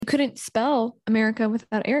couldn't spell America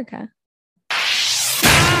without Erica.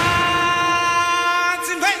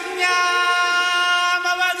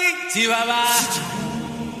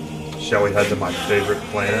 Shall we head to my favorite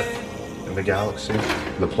planet in the galaxy?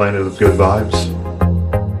 The planet of good vibes.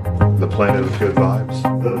 The planet of good vibes.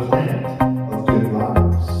 The planet of good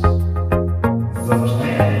vibes. The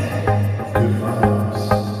planet of good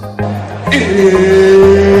vibes.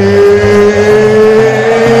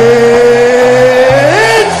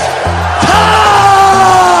 It's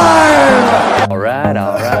time! All right.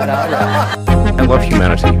 I love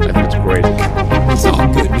humanity. I think it's great. It's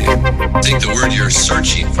all good, man. I think the word you're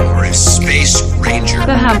searching for is Space Ranger.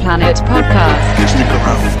 The Ham Planet Podcast.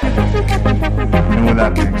 And with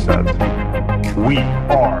that being said, we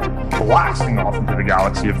are blasting off into the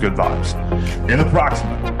galaxy of good vibes in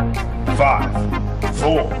approximately 5,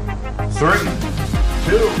 4, 3,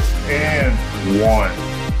 2, and 1.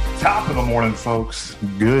 Top of the morning, folks.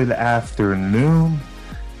 Good afternoon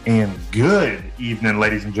and good evening,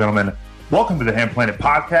 ladies and gentlemen. Welcome to the Ham Planet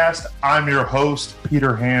Podcast. I'm your host,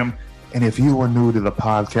 Peter Ham. And if you are new to the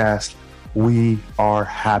podcast, we are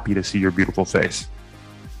happy to see your beautiful face.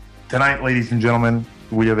 Tonight, ladies and gentlemen,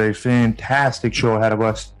 we have a fantastic show ahead of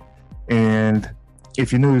us. And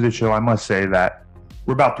if you're new to the show, I must say that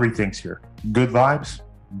we're about 3 things here: good vibes,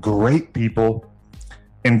 great people,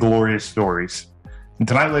 and glorious stories. And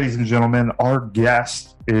tonight, ladies and gentlemen, our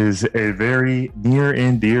guest is a very near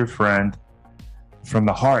and dear friend from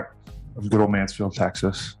the heart of good old Mansfield,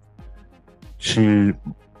 Texas. She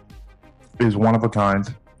is one of a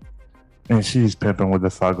kind, and she's pimping with the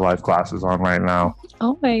Thug Life glasses on right now.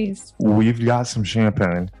 Always. We've got some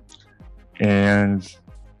champagne, and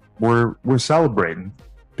we're celebrating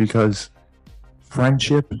because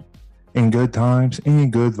friendship and good times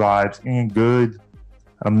and good vibes and good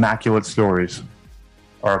immaculate stories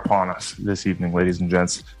are upon us this evening, ladies and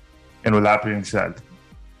gents. And with that being said,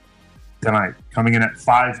 tonight, coming in at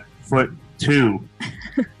 5'2",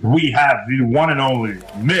 we have the one and only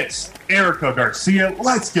Miss Erica Garcia.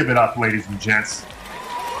 Let's give it up, ladies and gents.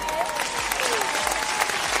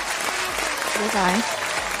 Hi.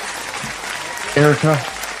 Erica,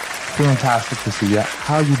 fantastic to see you.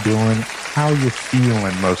 How you doing? How you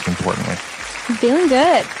feeling, most importantly? I'm feeling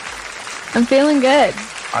good. You've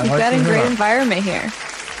got a great that. environment here.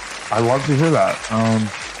 I love to hear that.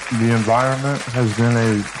 The environment has been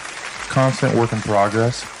a constant work in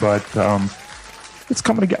progress, but it's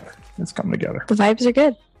coming together. The vibes are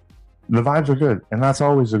good. The vibes are good, and that's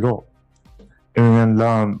always the goal. And,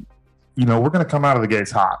 we're going to come out of the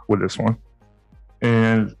gates hot with this one.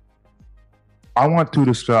 And I want to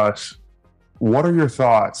discuss, what are your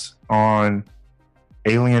thoughts on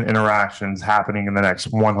alien interactions happening in the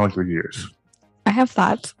next 100 years? I have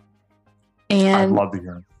thoughts. And I'd love to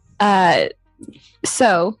hear them.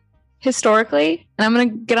 So, historically, and I'm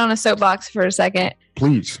going to get on a soapbox for a second.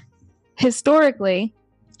 Please. Historically,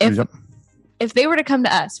 if they were to come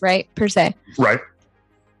to us, right, per se, Right.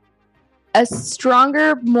 a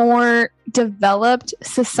stronger, more developed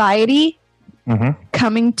society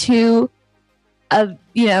coming to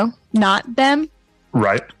not them,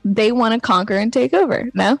 Right. they want to conquer and take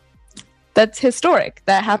over. No, that's historic.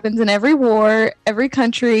 That happens in every war, every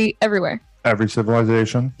country, everywhere. Every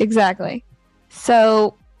civilization. Exactly.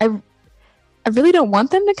 So I really don't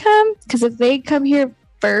want them to come, because if they come here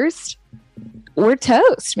first, we're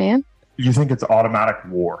toast, man. You think it's automatic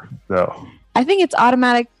war, though? I think it's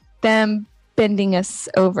automatic them bending us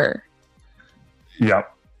over. Yeah.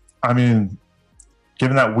 I mean,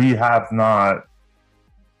 given that we have not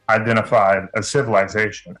identified a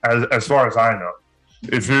civilization, as far as I know,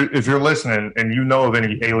 if you're listening and you know of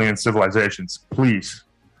any alien civilizations, please,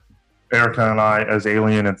 Erica and I, as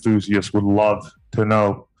alien enthusiasts, would love to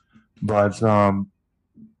know. But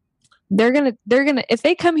they're gonna if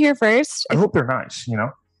they come here first. I hope they're nice.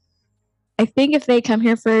 I think if they come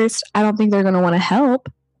here first, I don't think they're gonna want to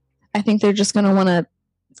help. I think they're just gonna want to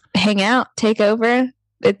hang out, take over.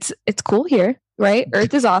 It's cool here, right?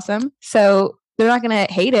 Earth is awesome, so they're not gonna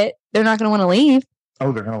hate it. They're not gonna want to leave.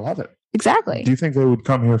 Oh, they're gonna love it. Exactly. Do you think they would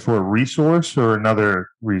come here for a resource or another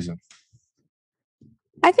reason?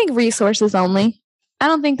 I think resources only. I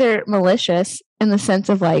don't think they're malicious in the sense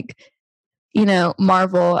of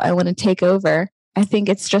Marvel, I want to take over. I think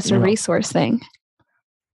it's just a resource thing.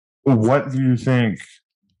 What do you think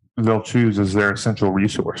they'll choose as their essential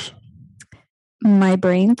resource? My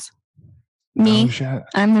brains. Me. Oh, shit.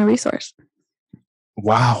 I'm the resource.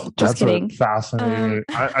 Wow. Just kidding. Fascinating.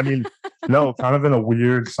 I mean, no, kind of in a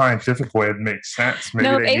weird scientific way, it makes sense.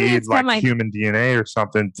 Maybe they need human DNA or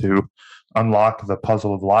something to unlock the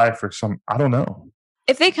puzzle of life or some, I don't know.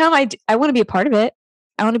 If they come, I want to be a part of it.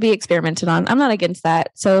 I want to be experimented on. I'm not against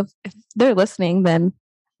that. So if they're listening, then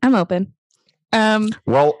I'm open.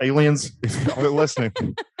 Well, aliens, if you're listening,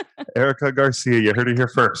 Erica Garcia, you heard it here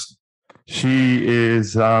first. She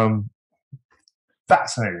is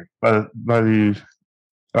fascinated by the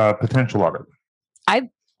potential of it.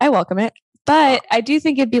 I welcome it, but I do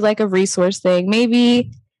think it'd be like a resource thing.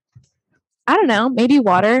 Maybe, I don't know, maybe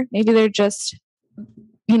water. Maybe they're just,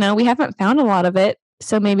 we haven't found a lot of it.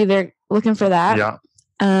 So maybe they're looking for that. Yeah.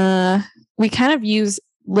 We kind of use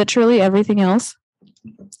literally everything else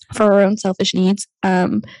for our own selfish needs.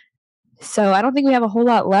 So I don't think we have a whole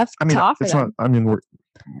lot left to offer them.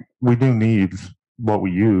 We do need what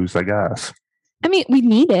we use, I guess. I mean, we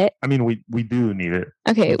need it. I mean, we do need it.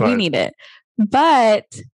 Okay, we need it. But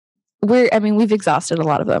we've exhausted a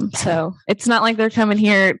lot of them. So it's not like they're coming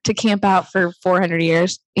here to camp out for 400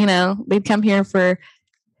 years. They'd come here for,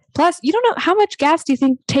 plus, you don't know, how much gas do you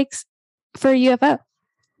think takes for a UFO?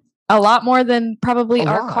 A lot more than probably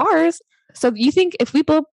our cars. So you think if we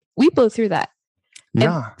blow through that.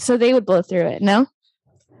 Yeah. And so they would blow through it, no?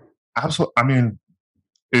 Absolutely. I mean,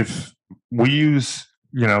 if we use,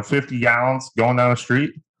 50 gallons going down the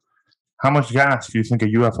street, how much gas do you think a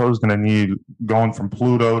UFO is going to need going from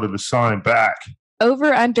Pluto to the sun and back?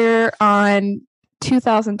 Over under on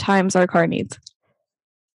 2,000 times our car needs.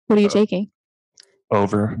 What are you taking?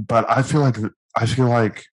 Over. But I feel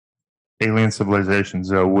like alien civilizations,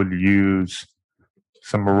 though, would use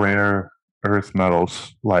some rare earth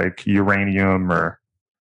metals like uranium or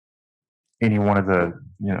any one of the,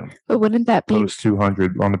 but wouldn't that be post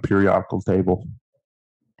 200 on the periodical table?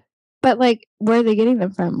 But where are they getting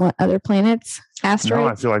them from? What, other planets? Asteroids? No,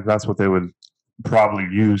 I feel like that's what they would probably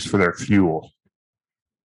use for their fuel.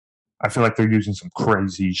 I feel like they're using some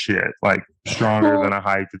crazy shit, like stronger than a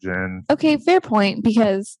hydrogen. Okay, fair point,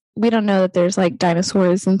 because we don't know that there's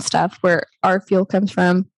dinosaurs and stuff where our fuel comes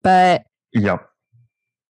from. But yep.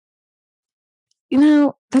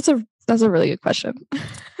 That's a really good question.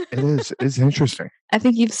 It is. It's interesting. I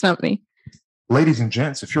think you've stumped me. Ladies and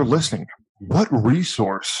gents, if you're listening, what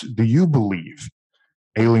resource do you believe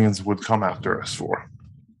aliens would come after us for?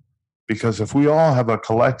 Because if we all have a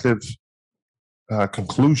collective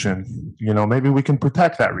conclusion, maybe we can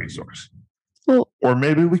protect that resource. Well, or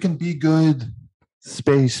maybe we can be good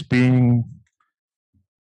space being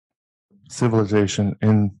civilization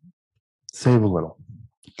and save a little.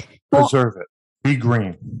 Preserve it. Be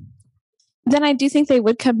green. Then I do think they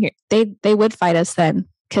would come here. They would fight us then,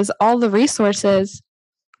 because all the resources,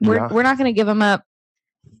 we're not going to give them up,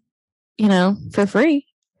 for free.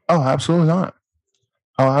 Oh, absolutely not.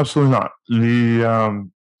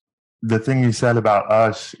 The thing you said about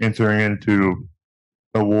us entering into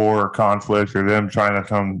a war or conflict, or them trying to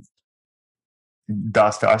come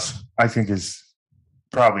dust us, I think is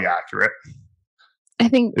probably accurate. I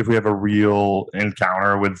think if we have a real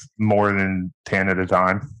encounter with more than 10 at a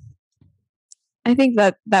time, I think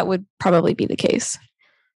that would probably be the case.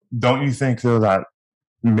 Don't you think, though, that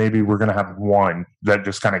maybe we're going to have one that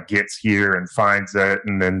just kind of gets here and finds it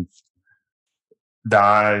and then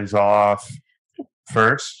dies off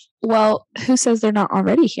first? Well, who says they're not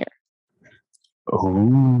already here?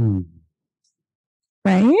 Oh.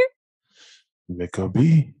 Right? It could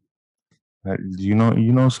be. You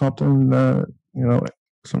know something that,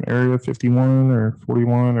 some Area 51 or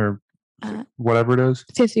 41 or whatever it is?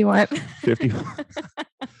 51. 51.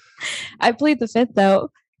 I played the fifth,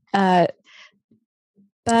 though. But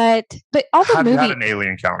all the Have you movie... had an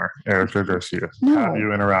alien encounter, Erica Garcia? No. Have you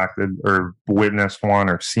interacted or witnessed one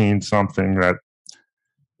or seen something that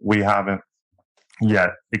we haven't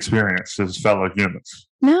yet experienced as fellow humans?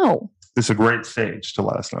 No. This is a great stage to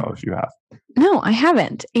let us know if you have. No, I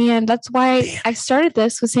haven't. And that's why I started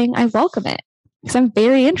this with saying I welcome it, because I'm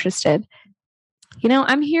very interested.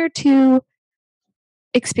 I'm here to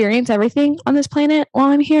experience everything on this planet while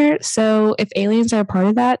I'm here. So if aliens are a part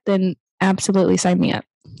of that, then absolutely sign me up.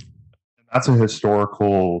 That's a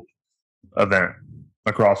historical event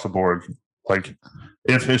across the board.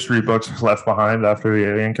 If history books are left behind after the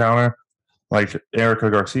alien encounter,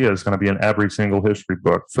 Erica Garcia is going to be in every single history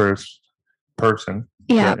book, first person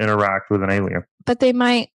to interact with an alien. But they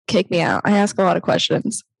might kick me out. I ask a lot of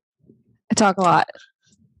questions. I talk a lot.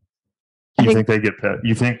 You think they get pit?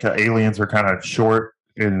 You think aliens are kind of short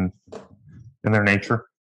in their nature?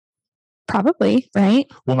 Probably, right?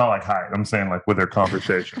 Well, not like height. I'm saying with their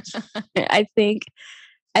conversations. I think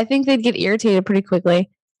they'd get irritated pretty quickly.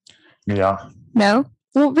 Yeah. No?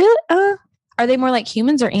 Well, really? Are they more like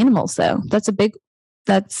humans or animals, though?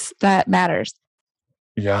 That matters.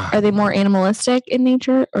 Yeah. Are they more animalistic in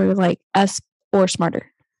nature or like us or smarter?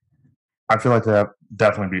 I feel like they have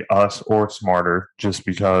definitely be us or smarter, just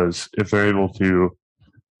because if they're able to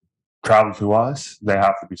travel to us, they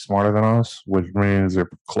have to be smarter than us, which means they're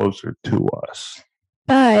closer to us.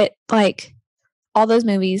 But like all those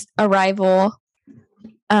movies, Arrival,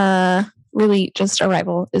 really just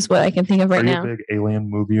Arrival is what I can think of right Are you now. a big alien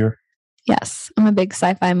movieer? Yes, I'm a big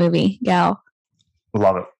sci-fi movie gal.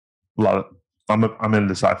 Love it. Love it. I'm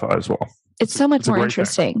into sci-fi as well. It's so much It's a more great thing.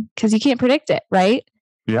 interesting because you can't predict it, right?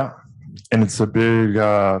 Yeah. And it's a big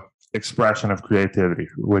expression of creativity,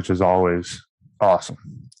 which is always awesome.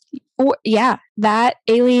 Or, yeah, that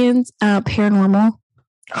Aliens, Paranormal,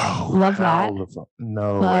 Oh, Love that. hell of a-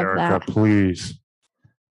 No, Love Erica, that. please.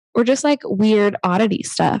 or just like weird oddity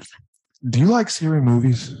stuff. Do you like scary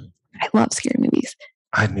movies? I love scary movies.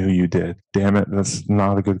 I knew you did. Damn it. That's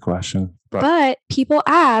not a good question. But people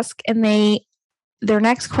ask, and their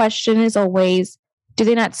next question is always, do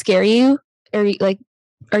they not scare you?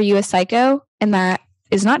 Are you a psycho? And that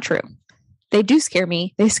is not true. They do scare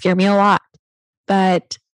me. They scare me a lot.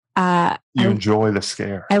 But you enjoy the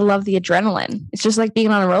scare. I love the adrenaline. It's just like being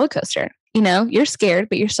on a roller coaster. You know, you're scared,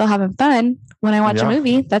 but you're still having fun. When I watch Yeah. a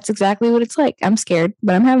movie, that's exactly what it's like. I'm scared,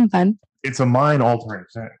 but I'm having fun. It's a mind altering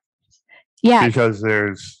thing Yeah. because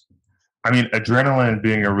adrenaline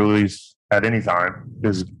being a release at any time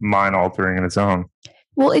is mind altering in its own.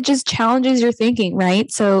 Well, it just challenges your thinking, right?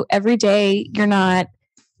 So every day you're not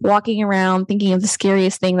walking around thinking of the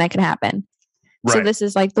scariest thing that could happen. So Right. this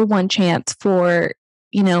is like the one chance for,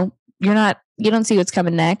 you don't see what's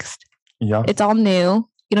coming next. Yeah. It's all new.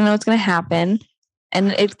 You don't know what's going to happen.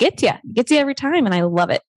 And it gets you. It gets you every time. And I love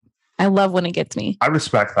it. I love when it gets me. I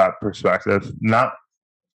respect that perspective.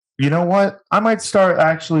 You know what? I might start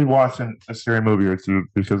actually watching a scary movie or two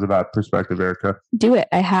because of that perspective, Erica. Do it.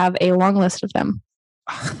 I have a long list of them.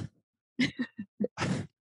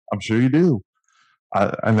 I'm sure you do.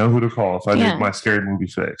 I know who to call if I Yeah. need my scary movie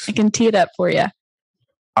fix. I can tee it up for you.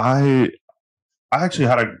 I actually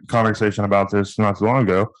had a conversation about this not too long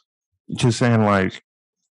ago, just saying like,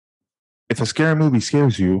 if a scary movie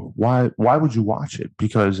scares you, why would you watch it?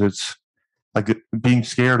 Because it's like being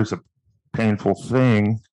scared is a painful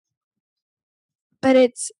thing, But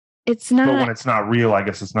it's but when not. it's not real, I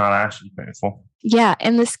guess it's not actually painful. Yeah.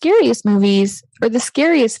 And the scariest movies or the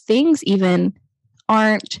scariest things even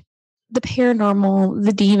aren't the paranormal,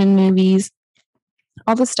 the demon movies,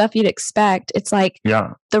 all the stuff you'd expect. It's like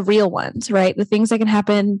Yeah, the real ones, right? The things that can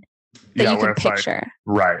happen that yeah, you where can it's picture.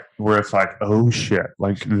 right, where it's like, oh shit,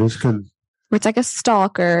 like this could. Where it's like a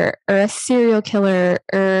stalker or a serial killer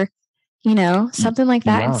or, something like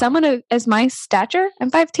that. And Yeah. someone as my stature,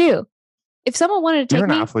 I'm 5'2". If someone wanted to You're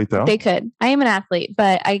take an me, athlete though. they could. I am an athlete,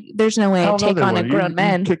 but there's no way Hell I'd no, take they on a wouldn't. grown You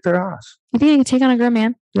man. kick their ass. You think I could take on a grown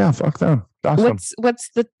man? Yeah, fuck them. That's them. What's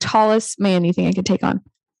the tallest man you think I could take on?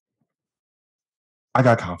 I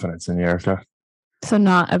got confidence in you, Erica. So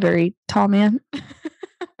not a very tall man.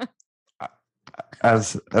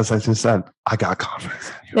 As I just said, I got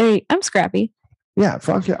confidence in you. I'm scrappy. Yeah,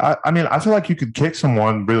 fuck yeah. I feel like you could kick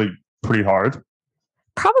someone really pretty hard,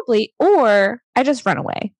 Probably, or I just run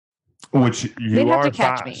away. which you They'd have are to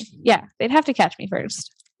catch fast. me. Yeah, they'd have to catch me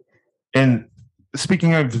first. And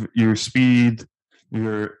speaking of your speed,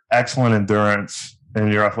 your excellent endurance,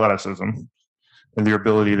 and your athleticism, and your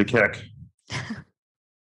ability to kick,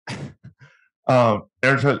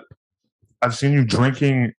 Erica, I've seen you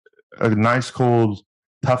drinking a nice cold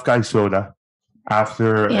tough guy soda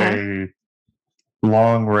after Yeah. a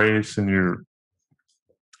long race, and you're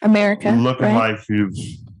America. looking right? like you've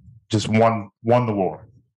just won the war.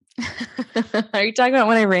 Are you talking about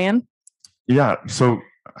when I ran? Yeah. So,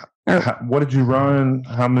 Or- what did you run?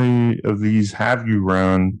 How many of these have you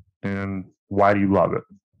run, and why do you love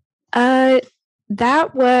it?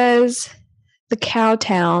 That was the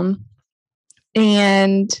Cowtown,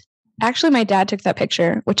 and actually, my dad took that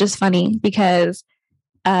picture, which is funny because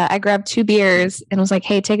I grabbed 2 beers and was like,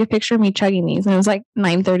 "Hey, take a picture of me chugging these," and it was like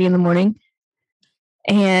 9:30 in the morning,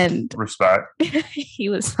 and Respect. he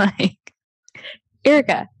was like,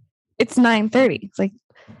 "Erica, it's 9:30." It's like,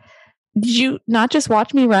 did you not just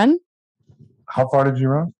watch me run? How far did you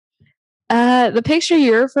run? The picture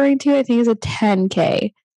you're referring to, I think, is a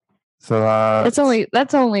 10K. So That's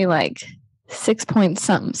only like 6 and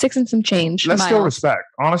some change. Let's still miles. respect.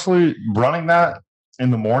 Honestly, running that in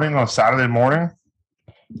the morning on Saturday morning.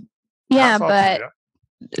 Yeah, hats off to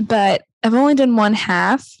you. but I've only done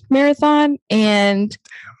 1/2 marathon, and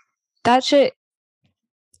that shit,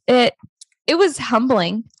 it was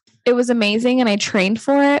humbling. It was amazing, and I trained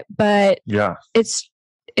for it, but Yeah. it's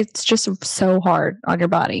just so hard on your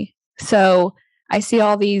body. So I see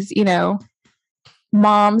all these,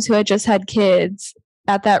 moms who had just had kids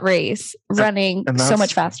at that race, running and so that's-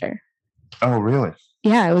 much faster. Oh, really?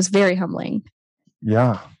 Yeah, it was very humbling.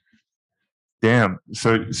 Yeah. Damn.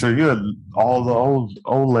 So you had all the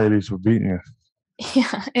old ladies were beating you.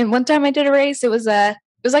 Yeah. And one time I did a race, it was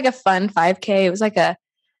like a fun 5K. It was like a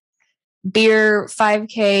beer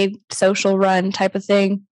 5K social run type of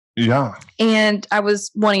thing. Yeah. And I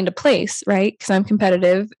was wanting to place, right? Because I'm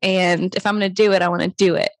competitive. And if I'm going to do it, I want to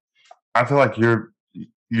do it. I feel like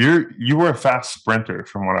you were a fast sprinter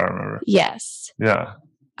from what I remember. Yes. Yeah.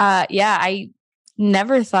 Yeah, I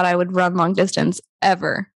never thought I would run long distance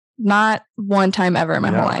ever. Not one time ever in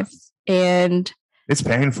my whole life. And it's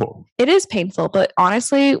painful. it is painful, but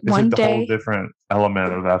honestly, It's one like the whole day different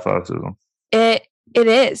element of athleticism. it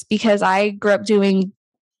is because I grew up doing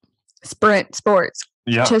sprint sports,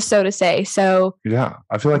 Yeah. so to say. So Yeah.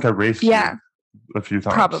 I feel like I raced yeah, you a few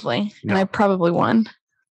times. probably. And Yeah. I probably won.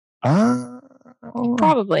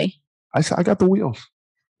 Probably. I got the wheels.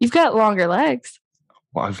 You've got longer legs.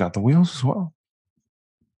 Well, I've got the wheels as well.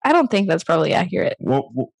 I don't think that's probably accurate.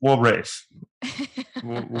 We'll race.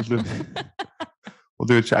 We'll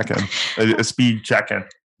do a check-in, a speed check-in.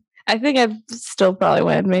 I think I'd still probably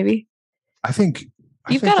win, maybe. I think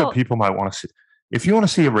You've that got people might want to see. If you want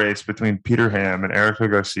to see a race between Peter Ham and Erica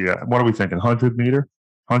Garcia, what are we thinking? 100 meter,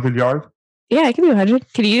 100 yard? Yeah, I can do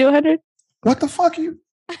 100. Can you do 100? What the fuck are you,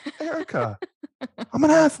 Erica? I'm an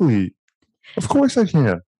athlete. Of course I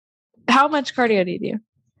can. How much cardio do you do?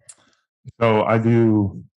 So I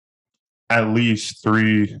do at least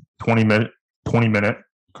 20-minute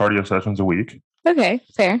cardio sessions a week, Okay,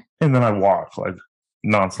 fair. and then I walk like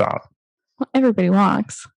nonstop. Well, everybody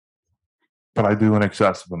walks. But I do an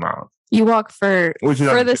excessive amount, You walk for which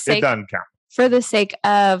the it sake doesn't count. for the sake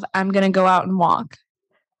of I'm gonna go out and walk.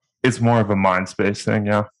 It's more of a mind space thing.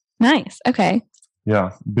 Yeah, Nice. Okay.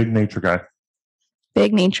 yeah. Big nature guy.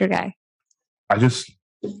 Big nature guy.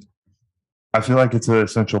 I feel like it's an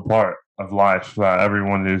essential part of life that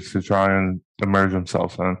everyone needs to try and immerse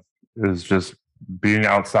themselves in, is just being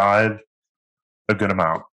outside a good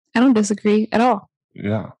amount. I don't disagree at all.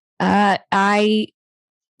 Yeah. I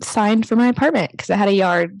signed for my apartment because I had a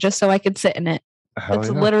yard just so I could sit in it. Hell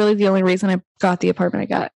That's yeah. literally the only reason I got the apartment I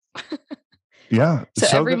got. Yeah. So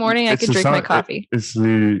every morning I it's could the drink my sun- coffee. It's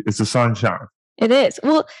the sunshine. It is.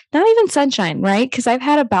 Well, not even sunshine, right? Because I've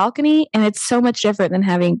had a balcony and it's so much different than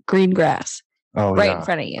having green grass Oh right yeah. in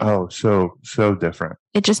front of you. Oh, so different.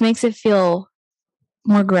 It just makes it feel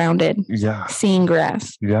more grounded Yeah. seeing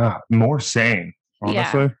grass. Yeah. More sane.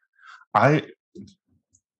 Yeah. Honestly.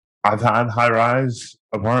 I've had high rise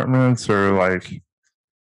apartments or like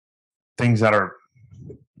things that are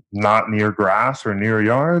not near grass or near a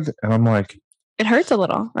yard, and I'm like, It hurts a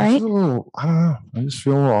little, I right? feel a little, I don't know. I just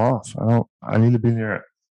feel a little off. I need to be near it.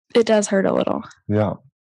 It does hurt a little. Yeah.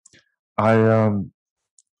 I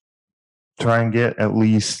try and get at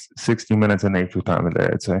least 60 minutes of nature time a day,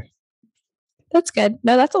 I'd say. That's good.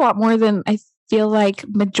 No, that's a lot more than I feel like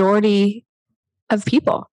majority of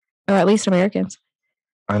people, or at least Americans.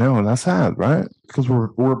 I know, and that's sad, right? Because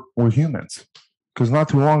we're humans. Because not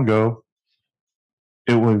too long ago,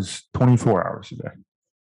 it was 24 hours a day.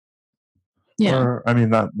 Yeah. Or, I mean,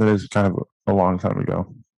 that is kind of a long time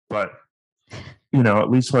ago. But, at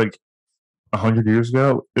least like 100 years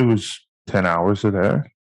ago, it was 10 hours a day.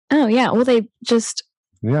 Oh, yeah. Well, they just,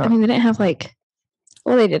 Yeah. I mean, they didn't have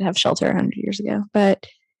they did have shelter 100 years ago, but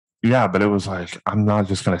Yeah, but it was like, I'm not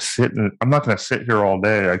going to sit here all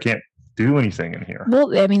day. I can't do anything in here.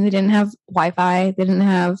 well, I mean, they didn't have Wi-Fi. They didn't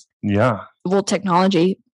have, Yeah.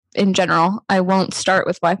 technology in general. I won't start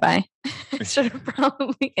with Wi-Fi. Should have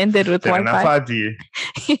probably ended with They didn't have Wi-Fi. 5G.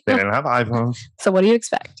 They didn't have iPhones. So what do you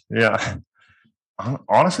expect? Yeah.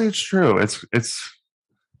 Honestly, it's true. It's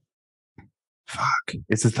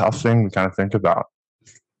It's a tough thing to kind of think about,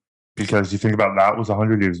 because you think about that was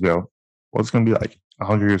 100 years ago. What's it going to be like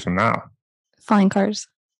 100 years from now? Flying cars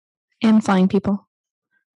and flying people.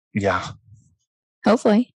 Yeah.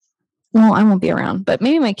 Hopefully. Well, I won't be around, but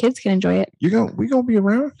maybe my kids can enjoy it We going to be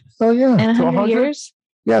around? Oh, yeah. in To 100 years.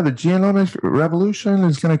 Yeah, the genomic revolution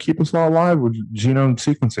is going to keep us all alive with genome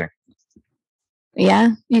sequencing.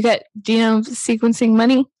 Yeah. You got genome sequencing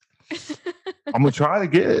money. I'm going to try to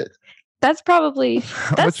get it. That's probably,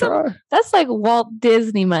 I'm going to try. that's like Walt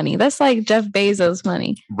Disney money. That's like Jeff Bezos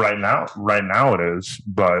money. Right now it is.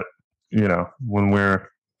 But, when we're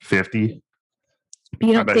 50, You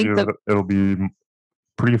I don't bet think you it'll be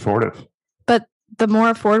pretty affordable. but the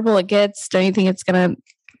more affordable it gets, don't you think it's going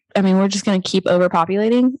to, we're just going to keep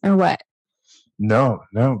overpopulating or what? No,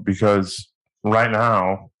 because right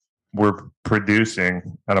now we're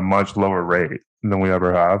producing at a much lower rate than we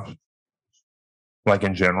ever have. Like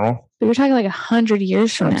in general. But you're talking like 100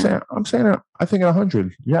 years from now. I'm saying, I think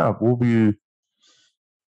 100. Yeah,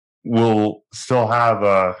 we'll still have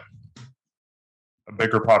a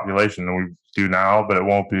bigger population than we do now, but it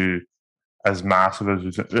won't be as massive as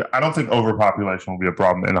we think. I don't think overpopulation will be a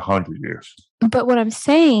problem in 100 years. But what I'm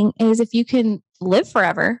saying is if you can live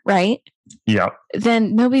forever, right? Yeah.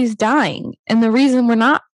 Then nobody's dying. And the reason we're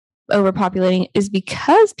not overpopulating is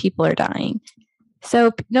because people are dying.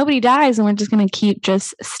 So nobody dies and we're just going to keep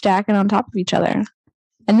just stacking on top of each other.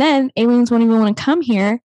 And then aliens won't even want to come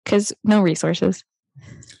here because no resources.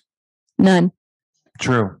 None.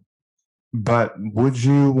 True. But would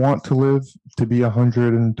you want to live to be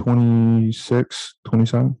 126,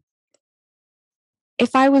 27?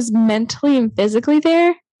 If I was mentally and physically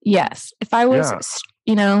there, yes. If I was,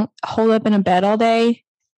 holed up in a bed all day,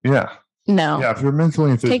 yeah. No. Yeah, if you're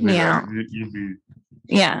mentally and physically take me there, out. You'd be...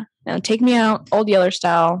 Yeah. No, take me out, Old Yeller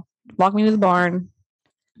style. Walk me to the barn.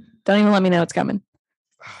 Don't even let me know it's coming.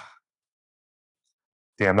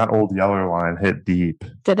 Damn, that Old Yeller line hit deep.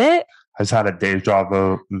 Did it? I just had a deja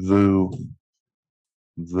vu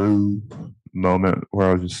moment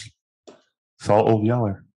where I just saw Old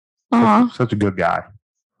Yeller. Such a good guy.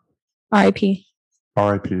 R.I.P.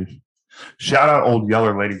 R.I.P. Shout out Old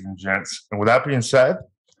Yeller, ladies and gents. And with that being said,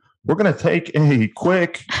 we're going to take a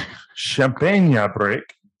quick champagne break.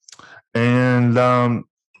 And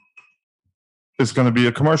it's going to be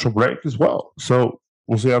a commercial break as well. So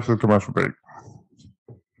we'll see you after the commercial break.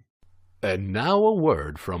 And now a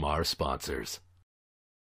word from our sponsors.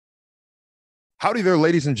 Howdy there,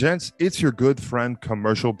 ladies and gents. It's your good friend,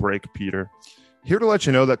 Commercial Break Peter, here to let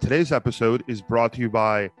you know that today's episode is brought to you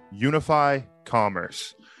by Unify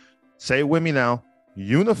Commerce. Say it with me now.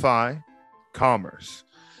 Unify Commerce.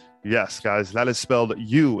 Yes, guys, that is spelled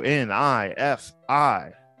UNIFI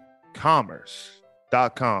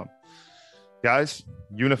commerce.com. Guys,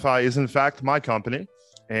 Unify is in fact my company,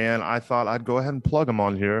 and I thought I'd go ahead and plug them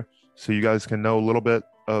on here so you guys can know a little bit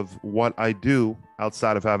of what I do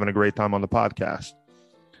outside of having a great time on the podcast.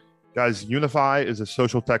 Guys, Unify is a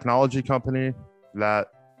social technology company that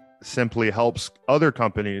simply helps other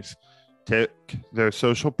companies take their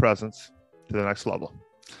social presence to the next level.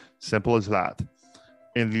 Simple as that.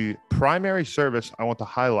 And the primary service I want to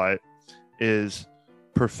highlight is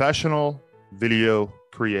professional video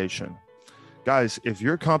creation. Guys, if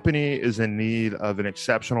your company is in need of an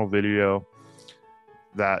exceptional video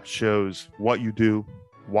that shows what you do,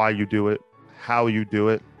 why you do it, how you do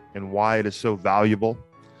it, and why it is so valuable,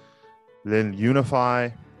 then Unify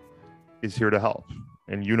is here to help.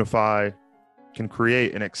 And Unify can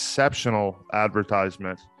create an exceptional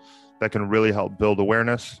advertisement that can really help build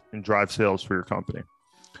awareness and drive sales for your company.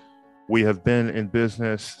 We have been in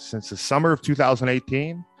business since the summer of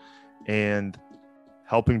 2018, and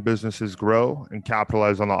helping businesses grow and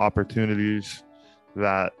capitalize on the opportunities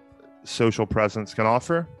that social presence can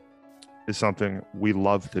offer is something we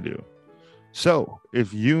love to do. So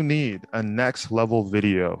if you need a next level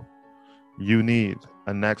video, you need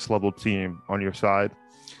a next level team on your side,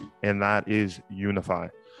 and that is Unify.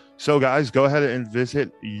 So guys, go ahead and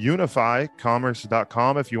visit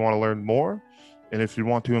unifycommerce.com if you want to learn more. And if you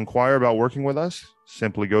want to inquire about working with us,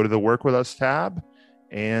 simply go to the Work With Us tab,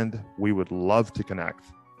 and we would love to connect.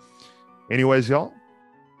 Anyways, y'all,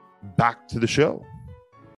 back to the show.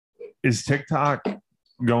 Is TikTok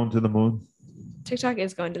going to the moon? TikTok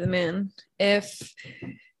is going to the moon. If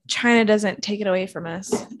China doesn't take it away from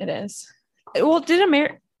us, it is. Well,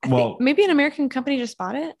 maybe an American company just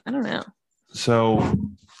bought it? I don't know. So,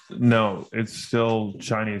 no, it's still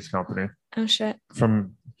Chinese company. Oh, shit.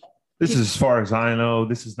 This is as far as I know.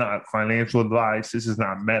 This is not financial advice. This is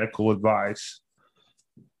not medical advice.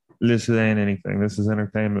 This ain't anything. This is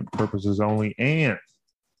entertainment purposes only and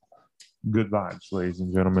good vibes, ladies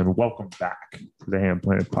and gentlemen. Welcome back to the Ham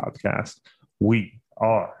Planet Podcast. We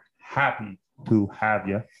are happy to have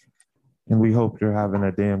you, and we hope you're having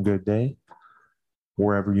a damn good day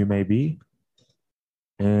wherever you may be.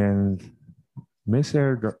 And Miss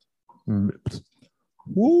Erica,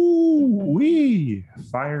 woo-wee,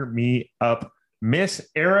 fire me up. Miss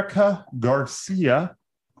Erica Garcia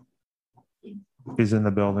is in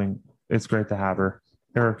the building. It's great to have her.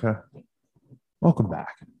 Erica, welcome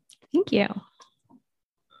back. Thank you.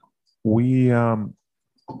 We are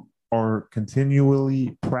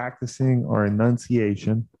continually practicing our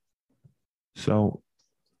enunciation. So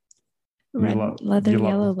Red leather,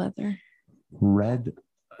 yellow leather. Red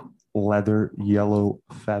leather, yellow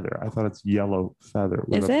feather. I thought it's yellow feather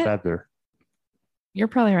with a feather. You're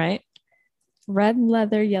probably right. Red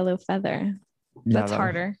leather, yellow feather. That's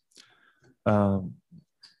harder.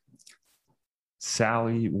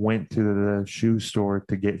 Sally went to the shoe store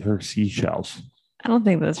to get her seashells. I don't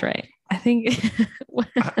think that's right. I think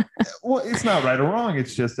Well, it's not right or wrong.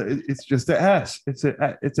 It's just an S. It's an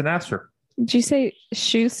S'er. did you say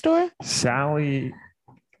shoe store? Sally.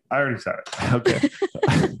 I already said it. Okay.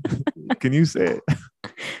 Can you say it?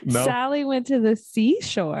 No. Sally went to the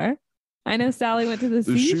seashore. I know Sally went to the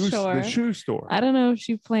seashore. The shoe store. I don't know if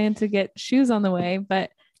she planned to get shoes on the way, but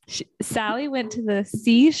Sally went to the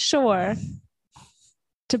seashore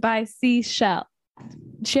to buy seashell.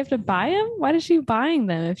 Did she have to buy them? Why is she buying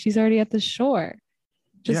them if she's already at the shore?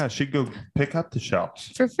 Yeah, she'd go pick up the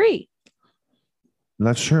shells. For free.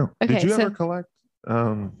 That's true. Okay, Did you so- ever collect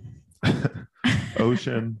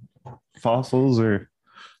ocean fossils or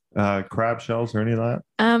crab shells or any of that?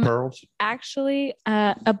 Pearls? Actually,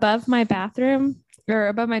 above my bathroom or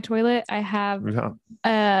above my toilet, I have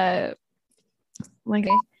Yeah. like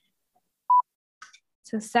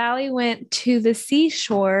so Sally went to the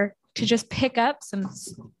seashore to just pick up some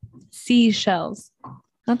seashells,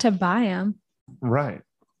 not to buy them. Right.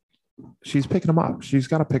 She's picking them up. She's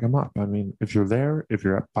got to pick them up. I mean, if you're there, if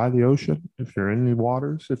you're up by the ocean, if you're in the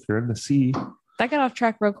waters, if you're in the sea, That got off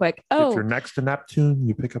track real quick. if Oh, you're next to Neptune,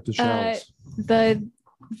 you pick up the shells.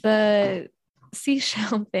 the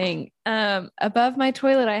seashell thing. Above my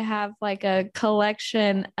toilet, I have like a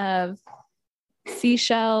collection of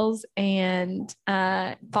seashells and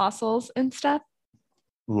fossils and stuff,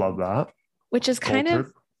 Love that. which is kind of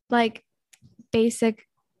Cultured. like basic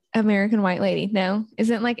American white lady. No,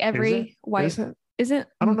 isn't like every Is it? white Is it? isn't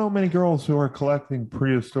I don't know many girls who are collecting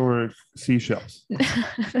prehistoric seashells.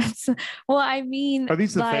 that's well, I mean, Are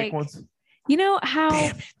these the fake like, ones? you know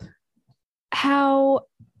how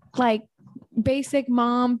like basic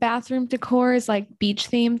mom bathroom decor is like beach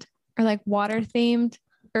themed or like water themed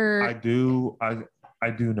or I do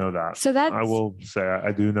know that. so that's I will say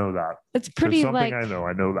I do know that. it's For pretty something like I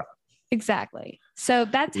know that. exactly. So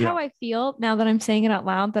that's how Yeah. I feel now that I'm saying it out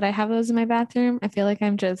loud that I have those in my bathroom. I feel like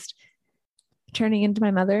I'm just turning into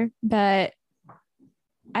my mother, but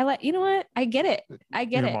you know what? I get it. I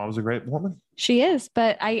get Your it. mom's a great woman. She is,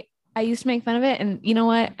 but I used to make fun of it, and you know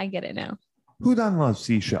what? I get it now. Who doesn't love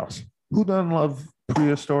seashells? Who doesn't love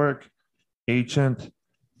prehistoric, ancient,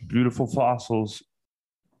 beautiful fossils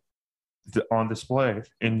on display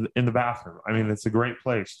in the bathroom? I mean, it's a great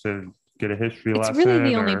place to get a history It's lesson. really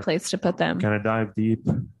the only or place to put them. kind of dive deep.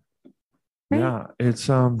 Right. Yeah, it's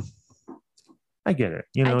I get it.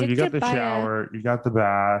 You I know, did you got get the by shower, you got the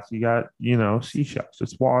bath, you got, seashells.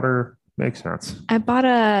 It's water. Makes sense. I bought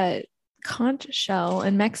a conch shell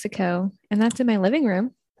in Mexico, and that's in my living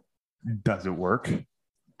room. Does it work?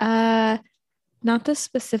 Not the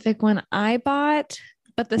specific one I bought,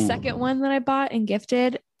 but the Ooh. second one that I bought and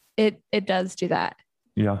gifted, it does do that.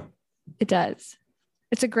 Yeah. It does.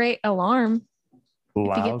 It's a great alarm if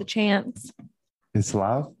you get the Loud. chance. It's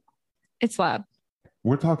loud. It's loud.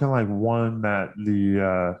 We're talking like one that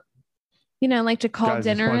the Like to call guys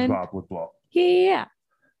in dinner in. SpongeBob would blow. Yeah.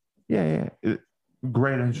 Yeah.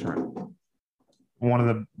 Great instrument. One of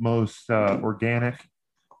the most organic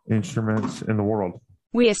instruments in the world.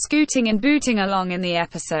 We are scooting and booting along in the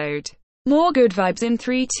episode. More good vibes in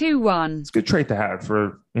 3, 2, 1. It's a good trait to have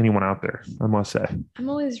for anyone out there, I must say. I'm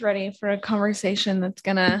always ready for a conversation that's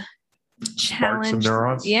gonna Spark some challenge.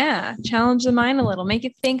 neurons. Yeah, challenge the mind a little, make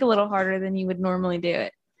it think a little harder than you would normally do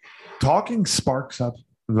it. Talking sparks up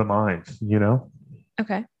the mind,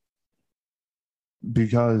 Okay.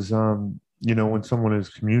 because when someone is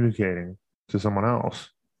communicating to someone else,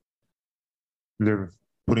 they're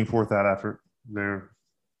putting forth that effort. They're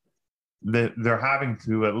having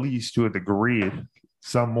to, at least to a degree,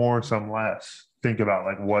 some more, some less, think about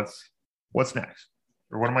like what's next,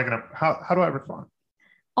 or what am I gonna how do I respond?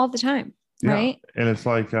 All the time, Yeah. right? And it's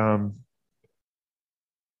like an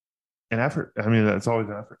effort. I mean, that's always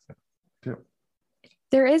an effort too.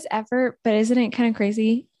 There is effort, but isn't it kind of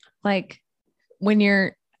crazy? Like when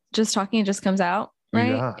you're just talking, it just comes out,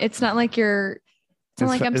 right? Yeah. It's not like it's not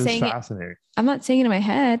like I'm it's saying it. fascinating. I'm not saying it in my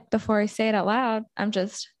head before I say it out loud. I'm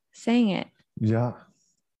just saying it. Yeah,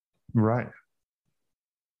 right.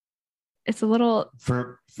 It's a little,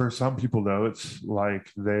 For some people though, it's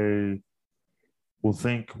like they will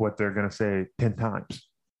think what they're gonna say 10 times.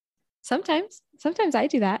 sometimes I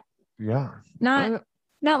do that. Yeah. Not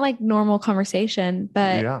like normal conversation,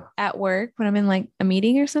 but yeah. at work when I'm in like a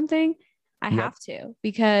meeting or something, I Yep. have to,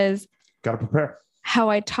 because Gotta prepare. how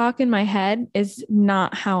I talk in my head is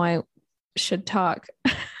not how I should talk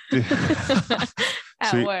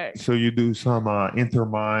at work. So you do some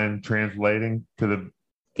intermind translating to the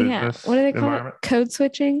Yeah. business What do they call it? environment? Code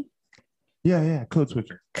switching? Yeah. Code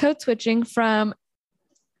switching. Code switching from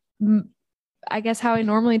I guess how I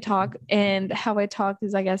normally talk, and how I talk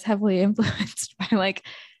is, I guess, heavily influenced by like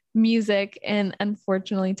music and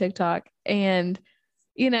unfortunately TikTok. And,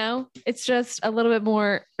 it's just a little bit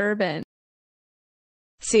more urban.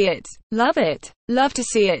 See it. Love it. Love to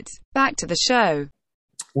see it. Back to the show.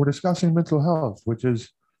 We're discussing mental health, which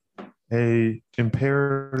is a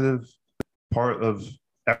imperative part of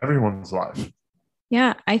everyone's life.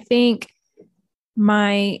 Yeah, I think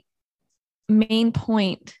my main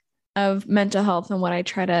point of mental health and what I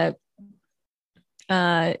try to,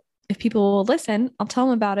 if people will listen, I'll tell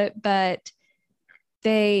them about it, but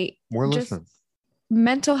We're just listening.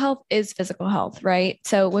 mental health is physical health, right?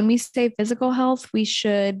 So when we say physical health, we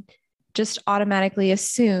should just automatically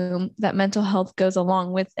assume that mental health goes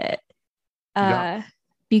along with it. Yeah.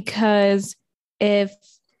 Because if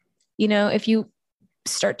you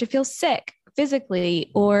start to feel sick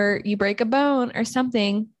physically, or you break a bone or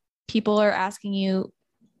something, people are asking you,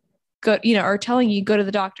 or telling you, go to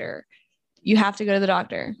the doctor. You have to go to the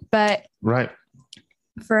doctor. But Right.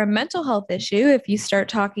 for a mental health issue, if you start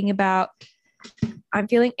talking about, I'm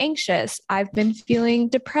feeling anxious, I've been feeling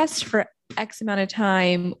depressed for X amount of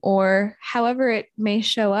time, or however it may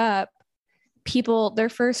show up, their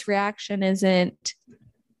first reaction isn't,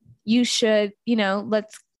 you should,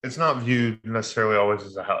 It's not viewed necessarily always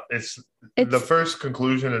as a health. It's the first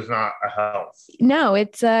conclusion is not a health. No,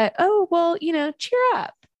 it's cheer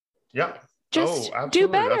up. Yeah. Just absolutely. do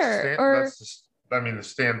better. The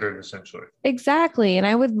standard essentially. Exactly. And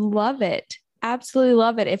I would love it, absolutely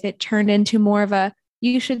love it, if it turned into more of a,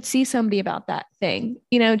 you should see somebody about that thing,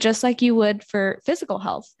 just like you would for physical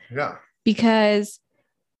health. Yeah. Because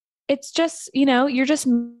it's just, you're just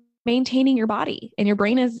maintaining your body, and your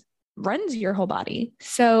brain runs your whole body.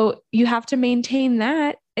 So you have to maintain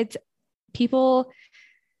that.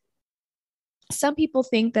 Some people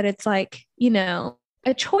think that it's like,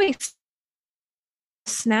 a choice,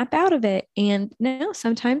 snap out of it. And no,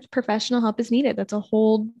 sometimes professional help is needed. That's a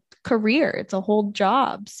whole career. It's a whole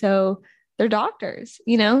job. So they're doctors,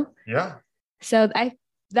 Yeah. So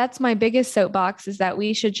that's my biggest soapbox, is that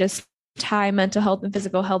we should just tie mental health and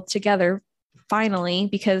physical health together finally,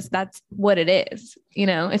 because that's what it is.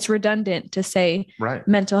 It's redundant to say Right.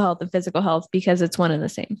 mental health and physical health, because it's one and the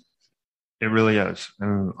same. It really is.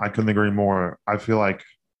 And I couldn't agree more. I feel like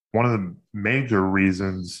one of the major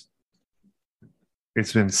reasons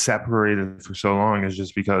it's been separated for so long is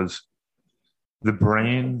just because the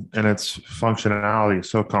brain and its functionality is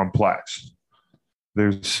so complex.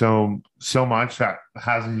 There's so much that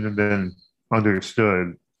hasn't even been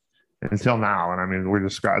understood until now. And I mean, we're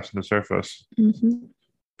just scratching the surface. Mm-hmm.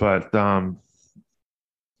 But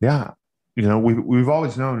yeah, we've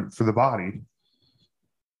always known for the body,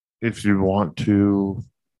 if you want to,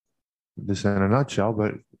 this in a nutshell,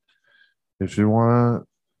 but if you want to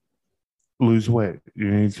lose weight, you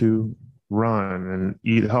need to run and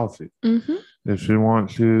eat healthy. Mm-hmm. If you want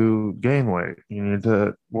to gain weight, you need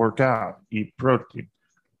to work out, eat protein,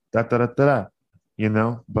 But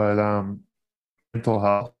mental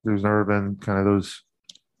health, there's never been kind of those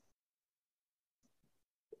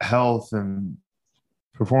health and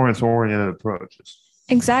performance oriented approaches.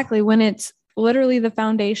 Exactly. When it's literally the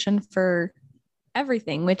foundation for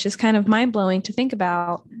everything, which is kind of mind blowing to think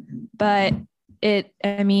about. But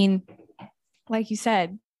like you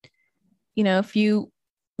said, if you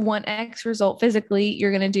want X result physically,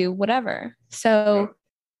 you're going to do whatever. So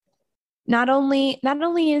not only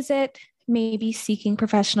is it maybe seeking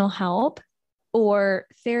professional help or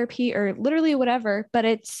therapy or literally whatever, but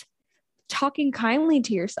it's talking kindly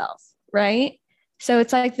to yourself, right? So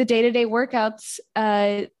it's like the day-to-day workouts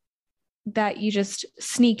that you just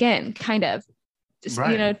sneak in, kind of,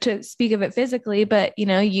 Right. to speak of it physically, but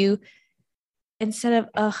you, instead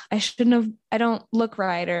of, I don't look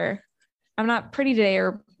right, or I'm not pretty today,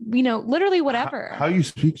 or literally whatever. How you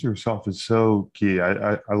speak to yourself is so key.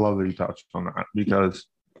 I love that you touched on that, because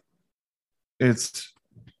it's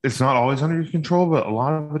not always under your control, but a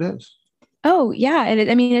lot of it is. Oh yeah.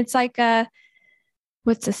 It's like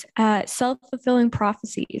what's this? Self-fulfilling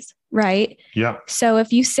prophecies, right? Yeah. So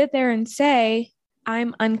if you sit there and say,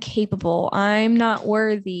 I'm incapable, I'm not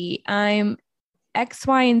worthy, I'm X,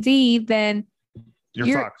 Y, and Z, then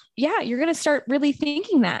You're fucked. Yeah, you're going to start really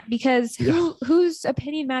thinking that, because whose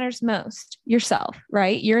opinion matters most? Yourself,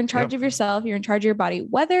 right? You're in charge of yourself. You're in charge of your body,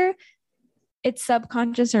 whether it's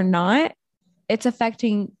subconscious or not. It's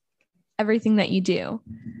affecting everything that you do.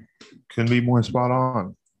 Couldn't be more spot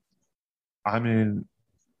on. I mean,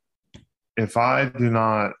 if I do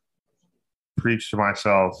not preach to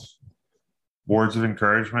myself words of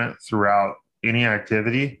encouragement throughout any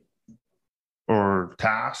activity or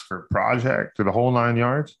task or project or the whole 9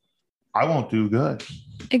 yards, I won't do good.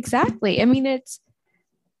 Exactly. I mean,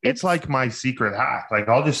 It's like my secret hack. Like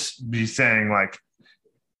I'll just be saying like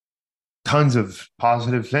tons of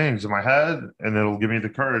positive things in my head, and it'll give me the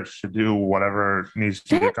courage to do whatever needs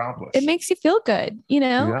to be accomplished. it makes you feel good, you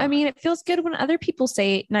know? Yeah. I mean, it feels good when other people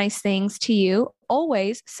say nice things to you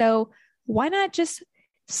always. So why not just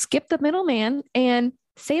skip the middleman and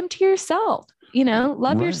say them to yourself? You know,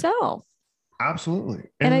 love Right. yourself. Absolutely.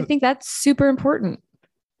 And I think that's super important.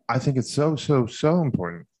 I think it's so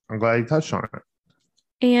important. I'm glad you touched on it.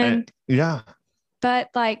 And Yeah. but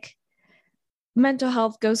like mental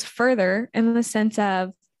health goes further in the sense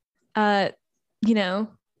of you know,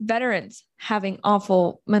 veterans having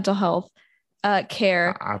awful mental health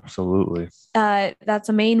care. Absolutely. That's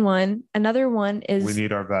a main one. Another one is We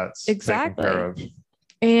need our vets Exactly. taken care of.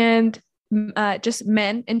 and just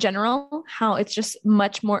men in general, how it's just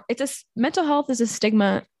much more, mental health is a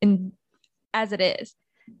stigma in as it is.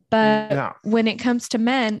 But Yeah. when it comes to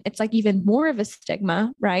men, it's like even more of a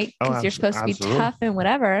stigma, right? Oh, Because you're supposed to be absolutely. tough and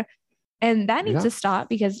whatever. And that needs Yeah. to stop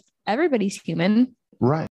because everybody's human.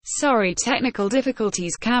 Right. Sorry, technical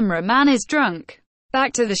difficulties. Cameraman is drunk.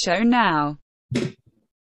 Back to the show now.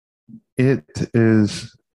 It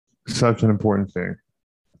is such an important thing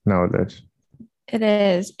nowadays. It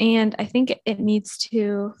is. And I think it needs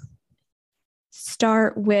to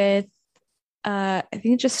start with, I think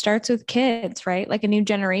it just starts with kids, right? Like a new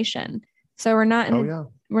generation. So we're not in, Oh yeah.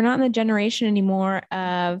 we're not in the generation anymore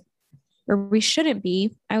of, or we shouldn't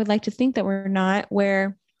be. I would like to think that we're not,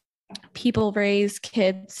 where people raise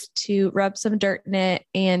kids to rub some dirt in it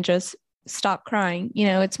and just stop crying. You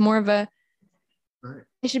know, it's more of a, Right.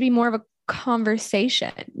 it should be more of a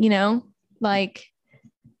conversation, you know, like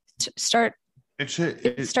start, It should.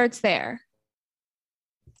 it starts there.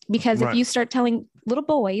 Because if Right. you start telling little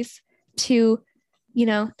boys to, you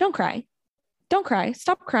know, don't cry,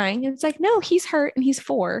 stop crying. And it's like, no, he's hurt and he's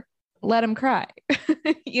 4. Let him cry.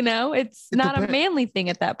 You know, it's It not a depends. manly thing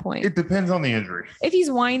at that point. It depends on the injury. If he's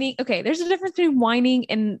whining, okay, there's a difference between whining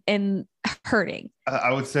and hurting.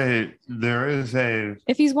 I would say there is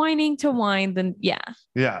If he's whining to whine, then yeah.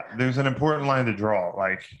 there's an important line to draw.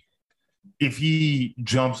 Like if he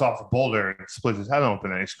jumps off a boulder and splits his head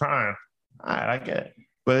open and he's crying, all right, I get it.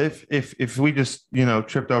 But if we just, you know,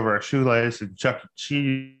 tripped over our shoelace and Chuck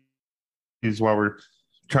E. Cheese while we're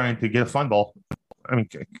trying to get a fun ball, I mean,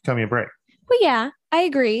 cut me a break. Well, yeah, I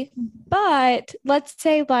agree. But let's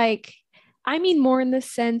say, like, I mean more in the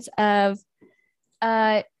sense of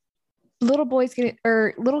little boys getting,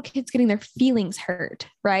 or little kids getting their feelings hurt,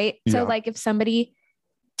 right? Yeah. So like if somebody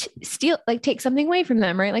takes something away from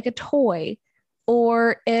them, right? Like a toy,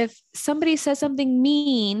 or if somebody says something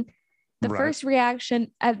mean, the Right. first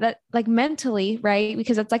reaction at that, like mentally, right?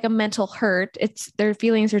 Because it's like a mental hurt. It's their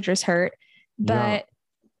feelings are just hurt. But Yeah.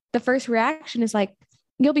 the first reaction is like,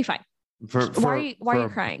 you'll be fine. For, Why are you for-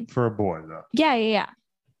 crying? For a boy, though. Yeah.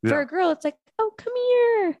 For Yeah. a girl, it's like, oh, come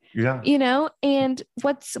here, Yeah. you know. And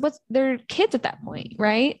what's they're kids at that point,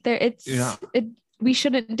 right? Yeah. We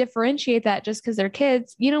shouldn't differentiate that just because they're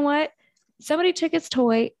kids. You know what? Somebody took his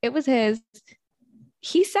toy. It was his.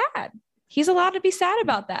 He's sad. He's allowed to be sad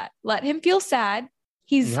about that. Let him feel sad.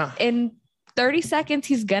 He's Yeah. in 30 seconds.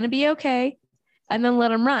 He's going to be okay. And then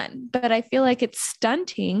let him run. But I feel like it's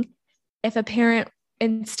stunting if a parent,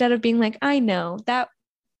 instead of being like, I know that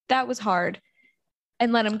was hard,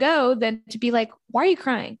 and let him go, then to be like, why are you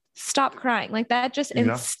crying? Stop crying. Like that just Yeah.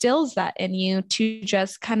 instills that in you to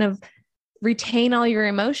just kind of retain all your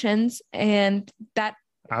emotions. And that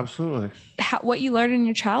Absolutely. what you learn in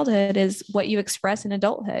your childhood is what you express in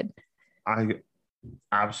adulthood. I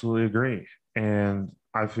absolutely agree. And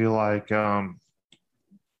I feel like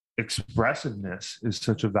expressiveness is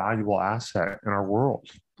such a valuable asset in our world.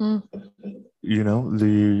 Mm. You know,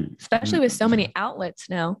 Especially with so many outlets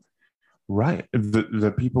now. right.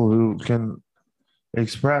 The people who can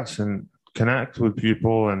express and connect with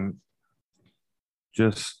people and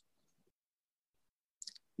just,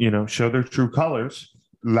 you know, show their true colors.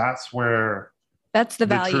 That's where That's the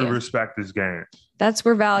the value. true respect is gained. That's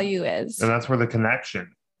where value is. And that's where the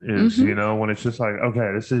connection is, Mhm. you know, when it's just like,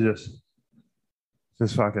 okay, this is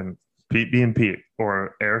just fucking Pete being Pete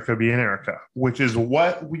or Erica being Erica, which is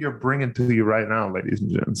what we are bringing to you right now, ladies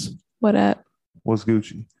and gents. What up? Was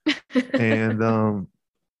Gucci. And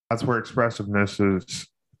that's where expressiveness is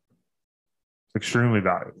extremely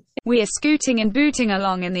valuable. We are scooting and booting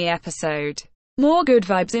along in the episode. More good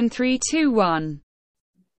vibes in 3, 2, 1.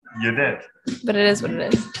 You did. But it is what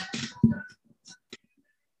it is.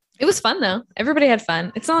 It was fun though. Everybody had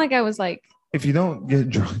fun. It's not like I was like, If you don't get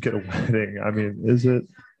drunk at a wedding, I mean, is it?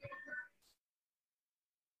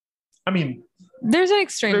 I mean, There's an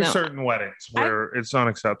extreme There's though. certain weddings where it's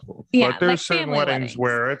unacceptable. Yeah, but there's like certain family weddings weddings.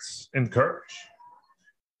 where it's encouraged.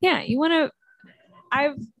 Yeah, you want to.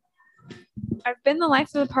 I've been the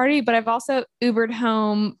life of the party, but I've also Ubered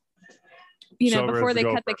home, Sober before as a they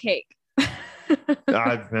cut the gopher. cake.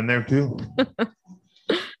 I've been there too.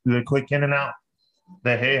 The quick in and out.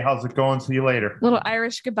 The hey, how's it going? See you later. Little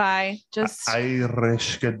Irish goodbye. Just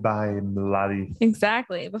Irish goodbye, bloody.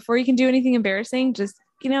 exactly. Before you can do anything embarrassing, just,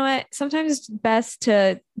 you know what? Sometimes it's best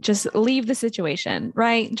to just leave the situation,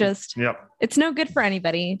 right? Just, Yep. it's no good for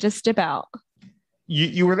anybody. Just dip out.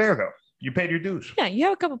 You were there though. You paid your dues. Yeah, you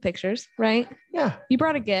have a couple pictures, right? Yeah. You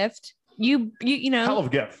brought a gift. You Hell of a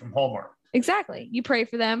gift from Hallmark. exactly. You pray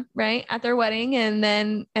for them, right? At their wedding, and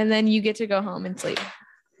then you get to go home and sleep.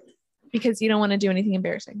 Because you don't want to do anything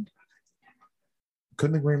embarrassing.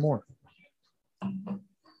 Couldn't agree more.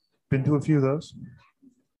 Been to a few of those.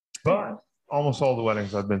 But almost all the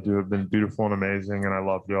weddings I've been to have been beautiful and amazing, and I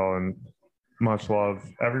love y'all and much love.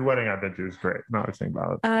 Every wedding I've been to is great. Now I think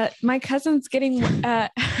about it. My cousin's getting For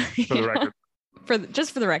the record.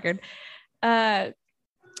 just for the record.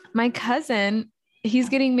 My cousin, he's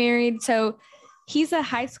getting married. So he's a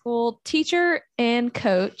high school teacher and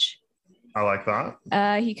coach. I like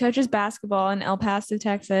that. He coaches basketball in El Paso,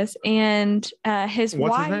 Texas, and his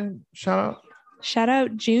What's wife. his name? Shout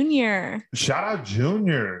out Junior. Shout out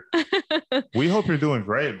Junior. We hope you're doing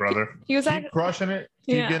great, brother. He was Keep crushing it.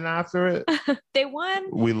 Keep Yeah. getting after it. They won.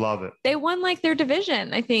 We love it. They won like their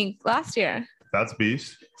division, I think, last year. That's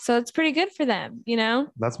beast. So it's pretty good for them,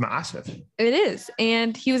 That's massive. It is.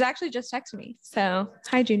 And he was actually just texting me. So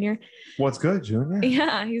hi, Junior. What's good, Junior?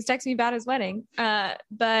 Yeah, he was texting me about his wedding.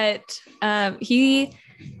 He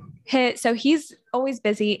hit, so he's always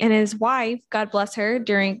busy, and his wife, God bless her,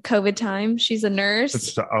 during COVID time, she's a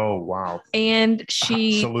nurse, Oh, wow. and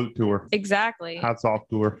she Salute to her. exactly, Hats off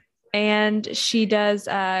to her. and she does.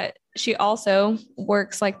 She also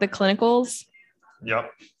works like the clinicals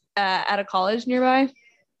Yep. at a college nearby.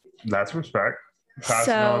 That's respect.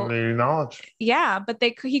 Passing So- on the knowledge. Yeah, but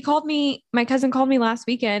my cousin called me last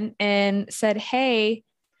weekend and said, "Hey,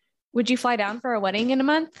 would you fly down for a wedding in a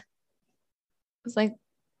month?" I was like,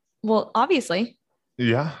 "Well, obviously,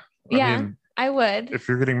 Yeah. Yeah. I mean, I would, if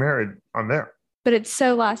you're getting married, I'm there. but it's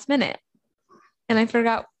so last minute." And I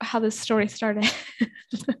forgot how this story started.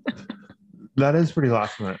 That is pretty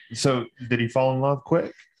last minute. So did he fall in love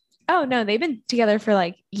quick? Oh, no, they've been together for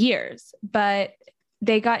like years, but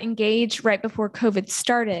they got engaged right before COVID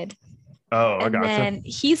started. Oh, I And gotcha. then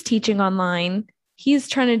he's teaching online. He's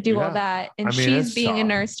trying to do Yeah. all that. And I mean, she's it's being a tough.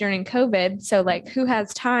 nurse during COVID. So, like, who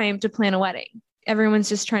has time to plan a wedding? Everyone's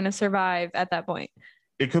just trying to survive at that point.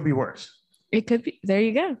 It could be worse. It could be, there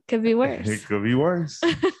you go. Could be worse. It could be worse.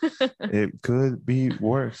 It could be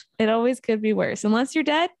worse. It always could be worse. Unless you're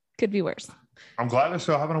dead, could be worse. I'm glad they're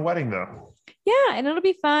still having a wedding though. Yeah. And it'll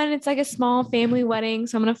be fun. It's like a small family wedding.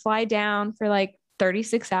 So I'm going to fly down for like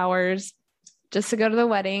 36 hours just to go to the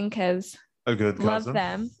wedding because A good cousin. love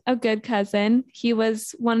them. A good cousin. He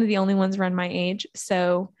was one of the only ones around my age.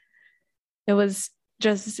 So it was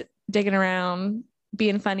just digging around,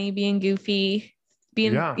 being funny, being goofy,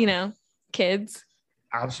 being, Yeah. Kids.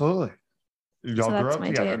 Absolutely. Y'all So grew that's up my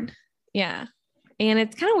together. dude. Yeah. And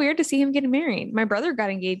it's kind of weird to see him getting married. My brother got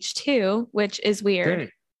engaged too, which is weird. Did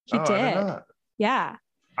He I didn't know did. that. Yeah.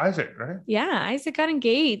 Isaac, right? Yeah. Isaac got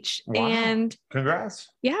engaged. Wow. And Congrats.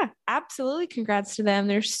 yeah, absolutely. Congrats to them.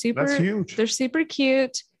 They're super, That's huge. they're super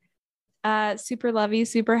cute, super lovey,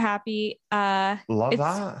 super happy. Love it's-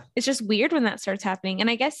 that. It's just weird when that starts happening. And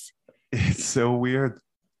I guess It's so weird.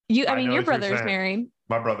 I I mean, know your what you're brother's saying. married.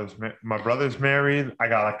 My brother's married. I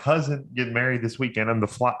got a cousin getting married this weekend.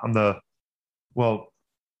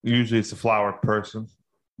 Usually it's a flower person,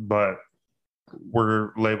 but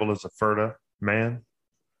we're labeled as a Ferta man.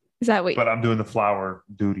 Is that what? But I'm doing the flower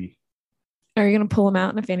duty. Are you going to pull him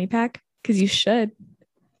out in a fanny pack? Because you should.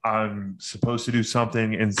 I'm supposed to do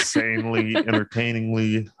something insanely,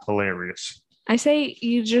 entertainingly hilarious. I say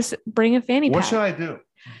you just bring a fanny What pack. should I do?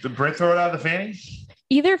 Did Brent throw it out of the fanny?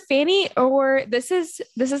 Either fanny or this is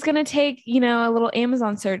going to take, a little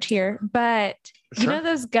Amazon search here, but you Sure. know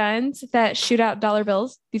those guns that shoot out dollar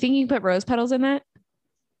bills? Do you think you can put rose petals in that?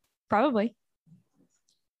 Probably.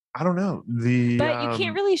 I don't know. But you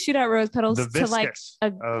can't really shoot out rose petals the to like viscous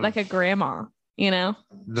a grandma,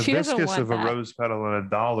 the she doesn't viscous want of a that. rose petal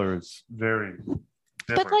and $1 is very different.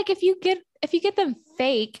 But like if you get them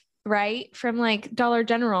fake, right, from like Dollar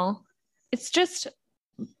General, it's just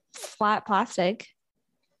flat plastic.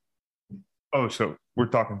 Oh, so we're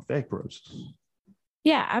talking fake roses.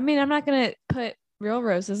 Yeah, I mean, I'm not going to put real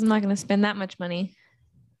roses. I'm not going to spend that much money.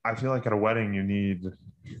 I feel like at a wedding you need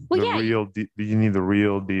Well, The yeah, you need the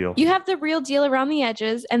real deal. you have the real deal around the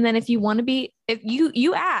edges, and then if you want to be, if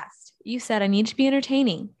you asked, you said I need to be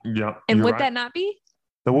entertaining, Yeah. and you're would right. that not be?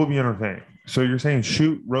 That will be entertaining. So you're saying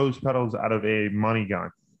shoot rose petals out of a money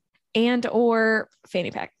gun. And or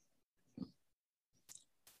fanny pack.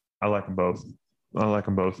 I like them both.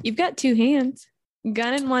 You've got two hands,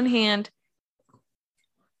 gun in one hand,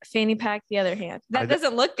 fanny pack the other hand. That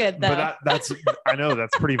doesn't look good though. But that's I know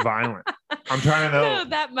that's pretty violent. I'm trying to know. No,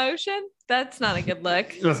 that motion, that's not a good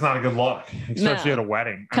look. That's not a good look, especially No. at a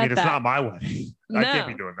wedding. I Cut mean, it's that. not my wedding. I can't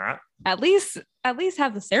be No. doing that. At least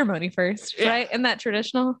have the ceremony first, Yeah. right? Isn't that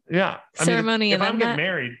traditional? Yeah. Ceremony if and I'm then getting that?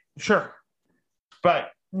 married, sure.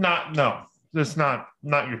 But no. That's not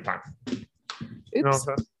your time. You know Oops.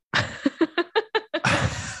 what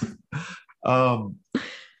I'm saying?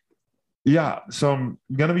 Yeah, so I'm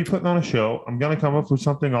gonna be putting on a show. I'm gonna come up with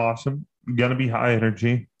something awesome. Gonna be high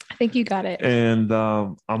energy. I think you got it. And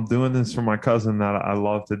I'm doing this for my cousin that I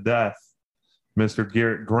love to death, Mr.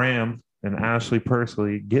 Garrett Graham and Ashley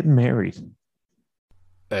Pursley, getting married.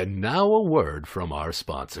 And now a word from our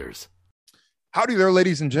sponsors. Howdy there,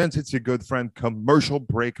 ladies and gents. It's your good friend, Commercial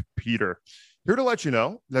Break Peter, here to let you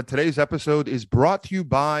know that today's episode is brought to you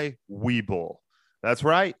by Webull. That's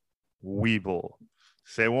right, Webull.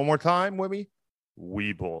 Say it one more time with me,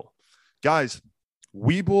 Webull. Guys,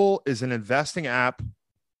 Webull is an investing app.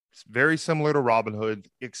 It's very similar to Robinhood,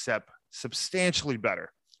 except substantially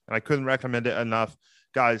better. And I couldn't recommend it enough.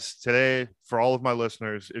 Guys, today, for all of my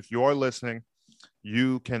listeners, if you are listening,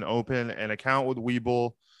 you can open an account with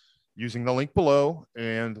Webull using the link below.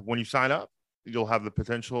 And when you sign up, you'll have the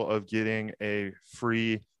potential of getting a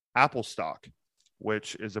free Apple stock,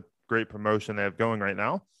 which is a great promotion they have going right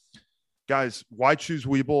now. Guys, why choose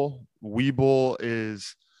Webull? Webull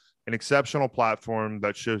is an exceptional platform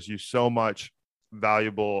that shows you so much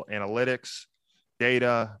valuable analytics,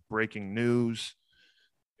 data, breaking news,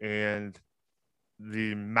 and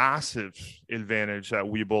the massive advantage that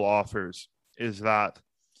Webull offers is that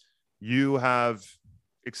you have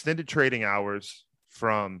extended trading hours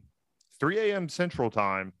from 3 a.m. Central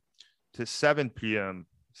Time to 7 p.m.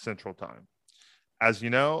 Central Time. As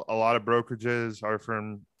you know, a lot of brokerages are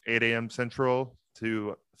from 8 a.m. Central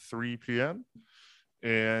to 3 p.m.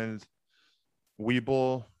 And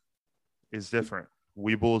Webull is different.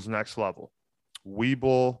 Webull is next level.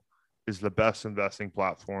 Webull is the best investing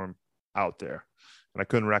platform out there. And I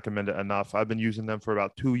couldn't recommend it enough. I've been using them for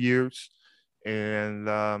about 2 years, and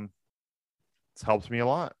it's helped me a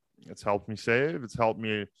lot. It's helped me save. It's helped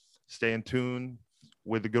me stay in tune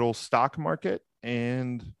with the good old stock market,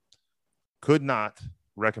 and could not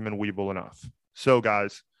recommend Webull enough. So,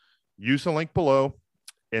 guys, use the link below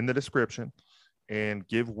in the description and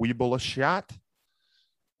give Webull a shot.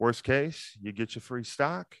 Worst case, you get your free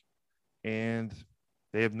stock, and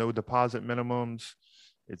they have no deposit minimums.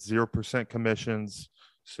 It's 0% commissions.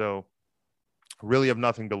 So really have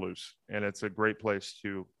nothing to lose, and it's a great place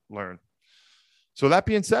to learn. So that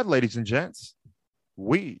being said, ladies and gents,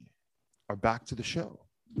 we are back to the show.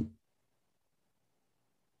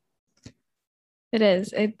 It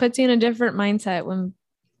is. It puts you in a different mindset when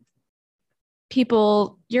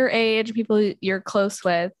people your age, people you're close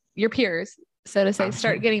with, your peers, so to say,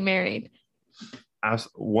 start getting married.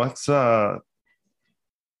 What's this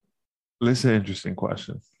is an interesting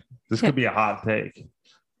question. This could be a hot take.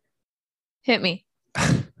 Hit me.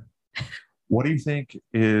 What do you think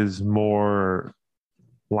is more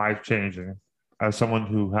life-changing as someone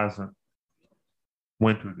who hasn't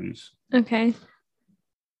went through these? Okay.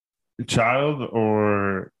 Child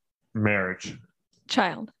or marriage?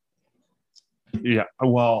 Child. Yeah.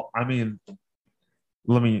 Well, I mean,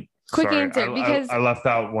 let me Quick sorry, answer, because I left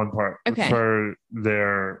out one part Okay. for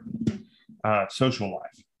their social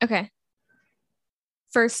life. Okay.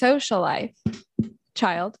 For social life,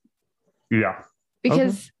 child. Yeah.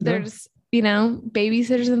 Because Okay, yeah. there's,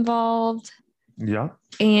 babysitters involved Yeah.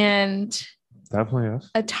 and Definitely yes.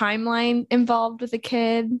 a timeline involved with a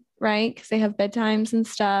kid, right? Because they have bedtimes and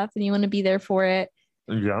stuff, and you want to be there for it.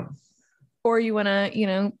 Yeah. Or you want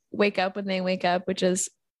to, wake up when they wake up, which is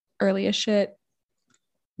early as shit.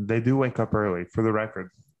 They do wake up early, for the record.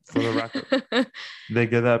 They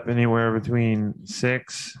get up anywhere between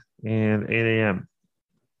 6 and 8 a.m.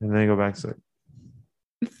 and they go back to sleep.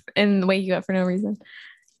 And wake you up for no reason.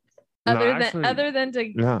 No, Other actually, than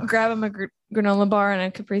to yeah. grab them a granola bar and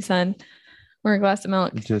a Capri Sun or a glass of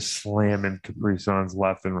milk. Just slamming Capri Suns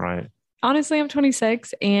left and right. Honestly, I'm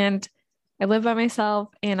 26 and I live by myself,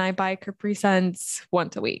 and I buy Capri Suns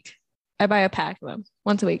once a week. I buy a pack of them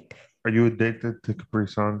once a week. Are you addicted to Capri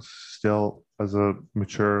Suns still as a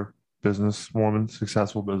mature businesswoman,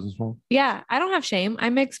 successful businesswoman. Yeah, I don't have shame. I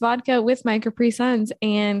mix vodka with my Capri Suns,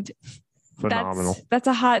 and Phenomenal. that's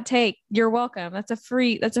a hot take. You're welcome. That's a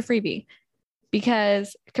freebie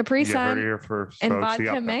because Capri You heard it Sun here first, and folks. You vodka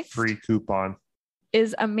got that mixed free coupon.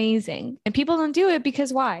 is amazing, and people don't do it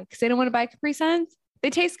because why? Because they don't want to buy Capri Suns. They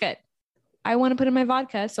taste good. I want to put in my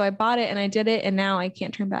vodka, so I bought it and I did it, and now I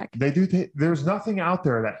can't turn back. They do. There's nothing out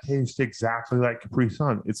there that tastes exactly like Capri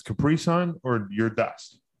Sun. It's Capri Sun or your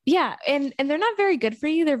dust. Yeah, and they're not very good for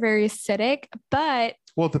you. They're very acidic, but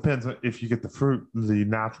Well, it depends on if you get the fruit, the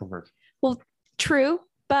natural version. true.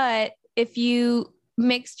 But if you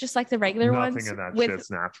mix just like the regular Nothing ones in that with shit's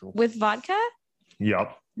natural. with vodka,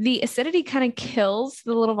 Yep. the acidity kind of kills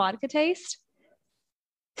the little vodka taste.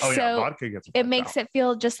 Oh yeah, So vodka gets. it makes it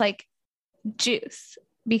feel just like juice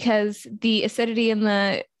because the acidity in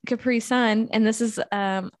the Capri Sun, and this is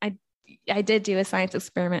I did do a science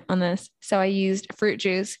experiment on this. So I used fruit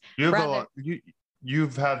juice.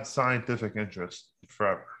 You've had scientific interest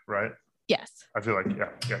forever, right? Yes. I feel like yeah.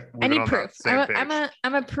 I We've been need on that proof. same page.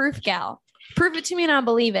 I'm a proof gal. Prove it to me and I'll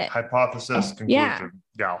believe it. Hypothesis, conclusion, Yeah.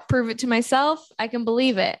 gal. Prove it to myself. I can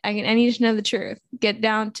believe it. I need to know the truth. Get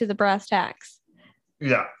down to the brass tacks.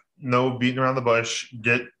 Yeah. No beating around the bush.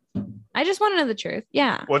 I just want to know the truth.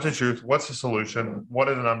 Yeah. What's the truth? What's the solution? What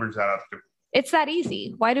are the numbers add up to? It's that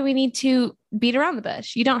easy. Why do we need to beat around the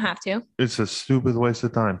bush? You don't have to. It's a stupid waste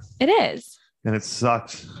of time. It is. And it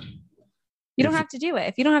sucks. You don't have to do it.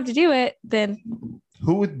 If you don't have to do it, then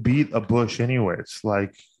Who would beat a bush anyways?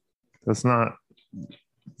 Like, doesn't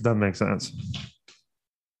make sense.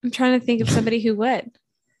 I'm trying to think of somebody who would.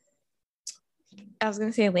 I was going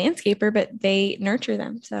to say a landscaper, but they nurture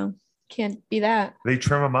them. So can't be that. They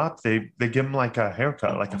trim them up. They give them like a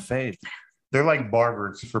haircut, like a fade. They're like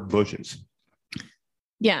barbers for bushes.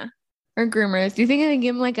 Yeah. Or groomers. Do you think I can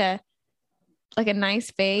give them like a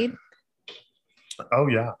nice fade? Oh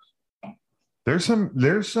yeah. There's some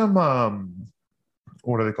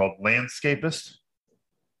what are they called? Landscapists.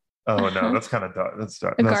 Oh no, that's kind of dark. That's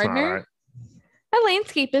dark. A That's gardener? not right. A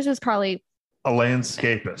landscapist is probably A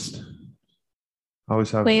landscapist. I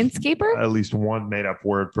always have landscaper. at least one made up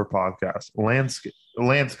word per podcast.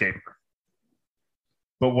 Landscaper.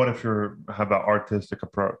 But what if you have an artistic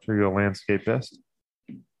approach? Are you a landscapist?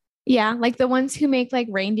 Yeah, like the ones who make like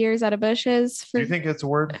reindeers out of bushes. Do you think it's a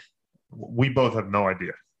word? We both have no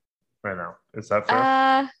idea right now. Is that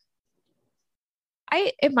fair?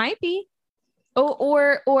 It might be.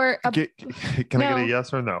 Or I Can I get no. a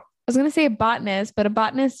yes or no? was gonna say a botanist, but a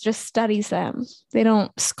botanist just studies them. They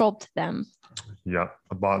don't sculpt them. Yeah,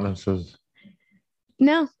 a botanist is.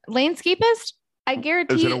 No, landscapist. I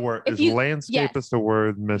guarantee. Is it a word? If Is you, landscapist a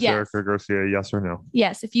word, Miss Yes. Erica Garcia? Yes or no?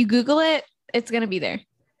 yes, if you Google it, it's gonna be there.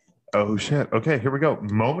 Oh shit. Okay, here we go.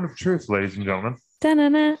 Moment of truth, ladies and gentlemen.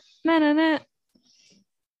 Da-na-na, na-na-na.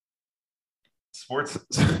 Sports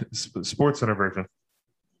interversion.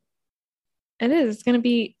 It is. It's gonna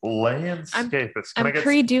be. Landscapist. I'm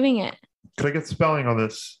pre-doing it. Can I get spelling on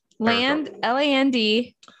this? Land. LAND.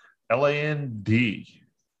 LAND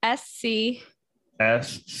SC.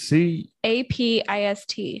 SC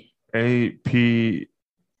APIST. APIST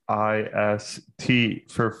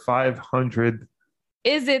for 500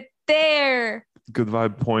 Is it there, good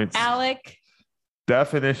vibe points. Alec?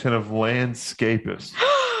 Definition of landscapist.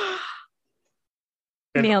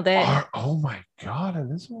 And Nailed it. oh my god,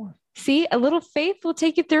 it is one. See, a little faith will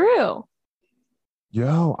take you through.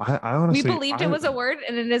 Yo, I honestly We believed it was a word,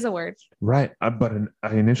 and it is a word. right. But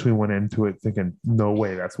I initially went into it thinking, no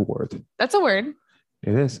way, that's a word. That's a word.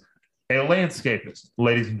 It is. A landscapist,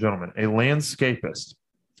 ladies and gentlemen, a landscapist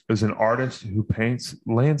is an artist who paints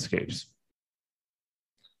landscapes.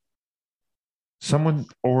 Someone,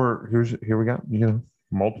 or here we go,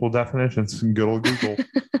 multiple definitions, good old Google.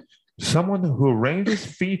 Someone who arranges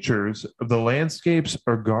features of the landscapes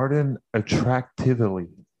or garden attractively.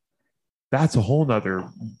 That's a whole nother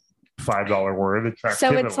 $5 word.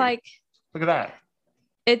 Attractively. So it's like, look at that.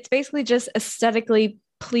 it's basically just aesthetically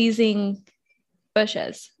pleasing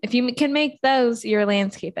bushes. If you can make those, you're a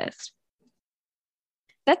landscapist.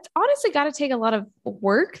 That's honestly got to take a lot of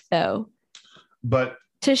work, though, But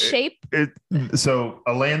to shape. So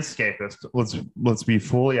a landscapist, let's be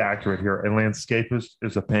fully accurate here. A landscapist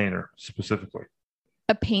is a painter specifically.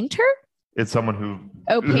 A painter? It's someone who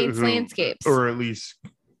Paints landscapes. or at least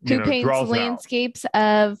Who paints draws it out. landscapes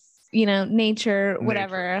of nature,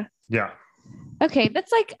 whatever. Yeah. Okay,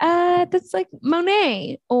 that's like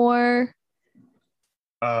Monet or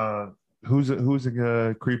Who's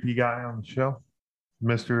a creepy guy on the show?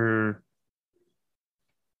 Mr.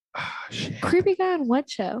 Shit. Creepy guy on what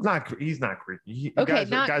show? He's not creepy. Okay, guy's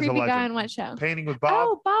not a creepy guy legend. on what show? Painting with Bob.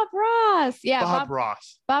 Oh, Bob Ross. Yeah, Bob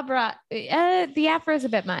Ross. Bob Ross. The afro is a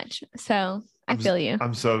bit much, so I feel you.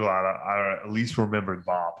 I'm so glad I at least remembered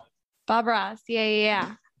Bob. Bob Ross.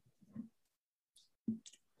 Yeah.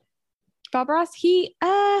 Bob Ross. He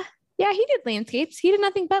did landscapes. He did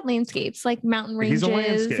nothing but landscapes, like mountain ranges. He's a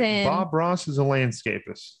landscape. And Bob Ross is a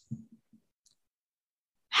landscapist.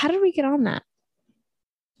 how did we get on that?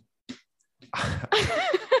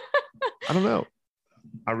 I don't know.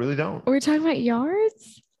 I really don't. We're talking about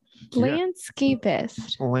yards. Yeah.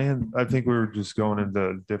 Landscapist. I think we were just going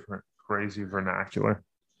into different crazy vernacular.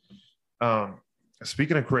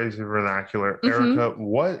 Speaking of crazy vernacular, Mhm. Erica,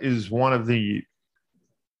 what is one of the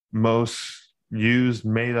most used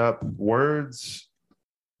made up words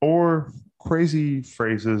or crazy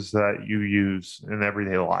phrases that you use in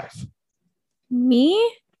everyday life? Me?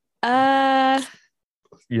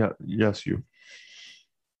 Yeah, yes, you.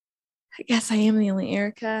 I guess I am the only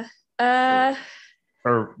Erica.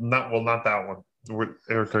 Or not, well, not that one. With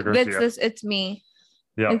Erica Garcia. It's me.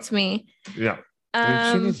 Yeah. It's me. Yeah.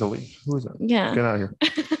 She needs to leave. Who is that? Yeah. Get out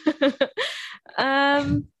of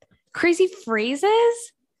here. Crazy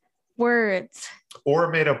phrases, words. Or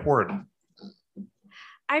a made up word.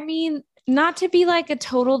 I mean, not to be like a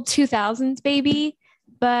total 2000s baby,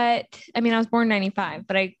 but I mean, I was born in 95,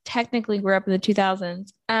 but I technically grew up in the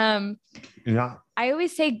 2000s. Yeah. I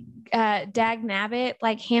always say dag nabbit,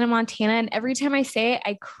 like Hannah Montana, and every time I say it,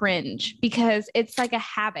 I cringe because it's like a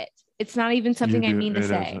habit. It's not even something I mean to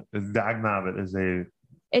say. Dag nabbit is a.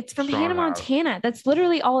 It's from strong Hannah habit. Montana. That's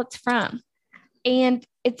literally all it's from. And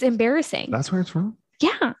it's embarrassing. That's where it's from?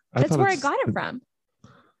 Yeah, that's thought where I it's- got it from.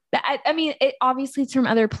 I mean, it obviously it's from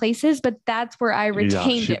other places, but that's where I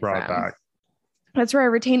retained she it brought from. it back. That's where I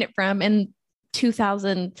retained it from in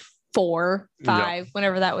 2004, 5,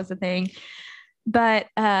 whenever that was a thing. But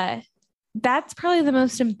that's probably the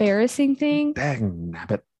most embarrassing thing. Dag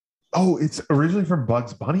nabbit. Oh, it's originally from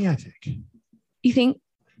Bugs Bunny, I think. You think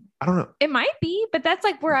I don't know. it might be, but that's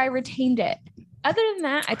like where I retained it. Other than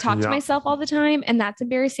that, I talk to Yeah. myself all the time, and that's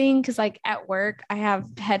embarrassing because, like, at work, I have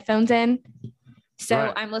headphones in. So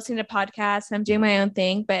Right. I'm listening to podcasts and I'm doing my own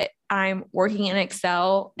thing, but I'm working in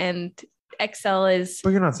Excel, and Excel is,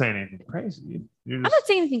 But you're not saying anything crazy. You're I'm just, not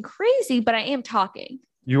saying anything crazy, but I am talking.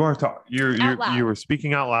 you are talking. Out loud. You were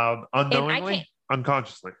speaking out loud, unknowingly, can't-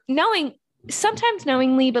 unconsciously. Sometimes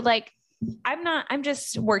knowingly, but like, I'm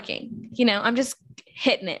just working, I'm just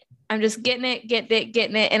hitting it. I'm just getting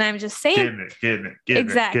it. And I'm just saying, Getting it.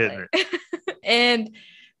 exactly. And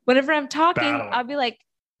whenever I'm talking, Battling. I'll be like,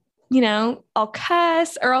 I'll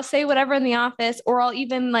cuss or I'll say whatever in the office, or I'll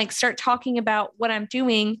even like start talking about what I'm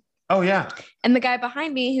doing. Oh, yeah. And the guy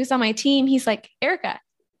behind me who's on my team, he's like, Erica,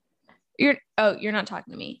 you're not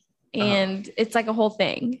talking to me. And it's like a whole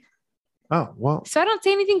thing. Oh, well, So I don't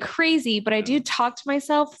say anything crazy, but I do talk to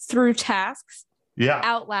myself through tasks yeah.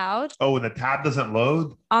 out loud Oh, and the tab doesn't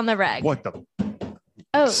load? on the reg. What the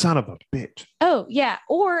Oh, son of a bitch? Oh, yeah.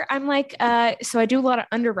 Or I'm like, so I do a lot of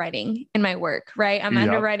underwriting in my work, right? I'm Yeah.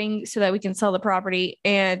 underwriting so that we can sell the property.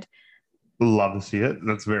 And Love to see it.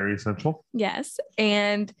 That's very essential. yes.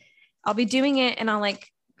 And I'll be doing it and I'll like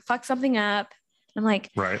fuck something up. I'm like,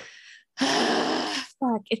 Right.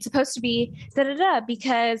 fuck, it's supposed to be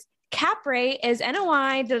because cap rate is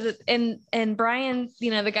NOI. And Brian,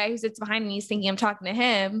 the guy who sits behind me is thinking I'm talking to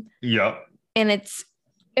him. Yep. And it's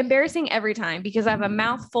embarrassing every time because I have a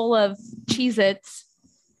mouthful of Cheez-Its,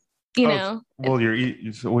 Well,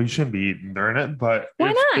 you shouldn't be eating during it, but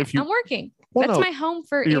Why not? If you, I'm working. Well, That's no, my home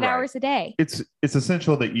for you're 8 right. hours a day. it's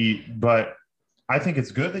essential to eat, but I think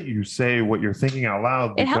it's good that you say what you're thinking out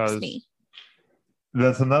loud It because helps me.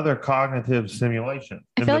 that's another cognitive stimulation.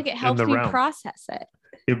 I in feel the- like it in helps the me realm. process it.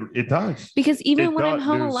 It does. Because even It when I'm does.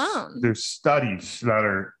 home There's- alone. There's studies that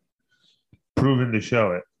are proven to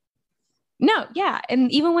show it. No, yeah.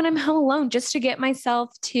 And even when I'm home alone, just to get myself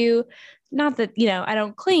to, not that, I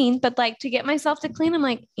don't clean, but like to get myself to clean, I'm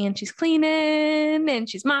like, and she's cleaning and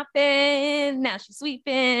she's mopping. Now she's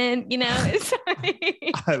sweeping, It's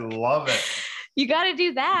like, I love it. you got to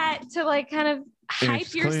do that to like kind of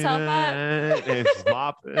hype yourself up. And she's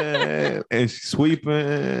mopping, and she's sweeping,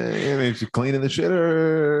 and she's cleaning the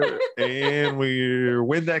shitter, and we're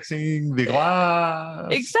Windexing the glass.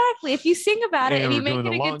 Exactly. If you sing about it and you we're make it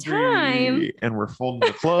doing a the good time. laundry, and we're folding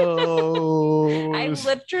the clothes. I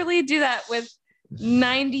literally do that with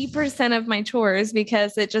 90% of my chores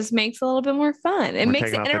because it just makes it a little bit more fun. It We're makes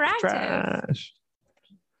it taking out the interactive. trash.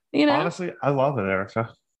 Honestly, I love it,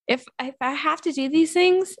 Erica. if I have to do these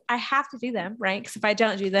things, I have to do them, right? Because if I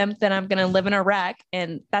don't do them, then I'm going to live in a wreck,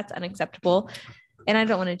 and that's unacceptable. and I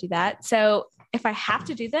don't want to do that. So if I have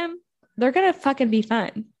to do them, they're going to fucking be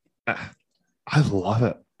fun. I love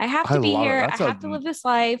it. I have to I be love it. here. I That's have to live this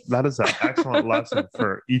life. That is an excellent lesson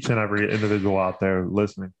for each and every individual out there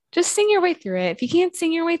listening. Just sing your way through it. If you can't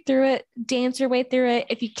sing your way through it, dance your way through it.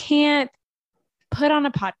 If you can't, put on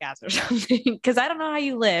a podcast or something, because I don't know how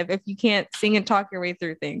you live if you can't sing and talk your way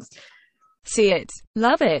through things. See it.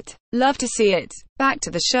 Love it. Love to see it. Back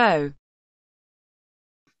to the show.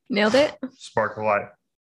 Nailed it. Spark of life.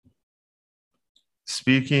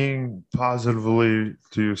 Speaking positively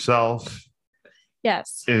to yourself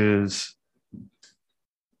Yes. is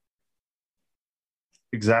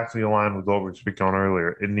exactly aligned with what we were speaking on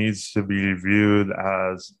earlier. It needs to be viewed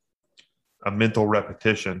as a mental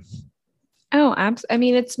repetition. Oh, I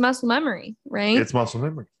mean, it's muscle memory, right? It's muscle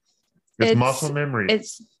memory. It's muscle memory.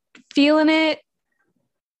 It's feeling it,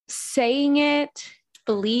 saying it,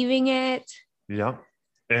 believing it. Yep.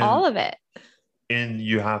 And, all of it. And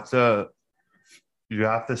you have to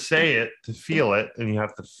say it to feel it, and you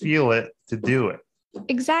have to feel it to do it.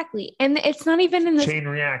 Exactly. And it's not even in the chain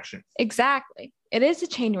reaction. Exactly. It is a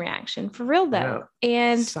chain reaction for real though. Yeah.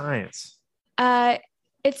 And science.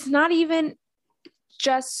 It's not even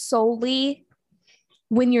solely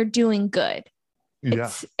when you're doing good. Yeah.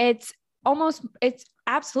 It's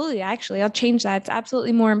absolutely, actually, I'll change that. It's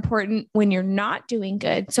absolutely more important when you're not doing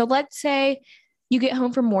good. So let's say you get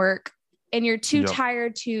home from work and you're too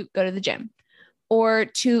tired to go to the gym or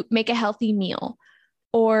to make a healthy meal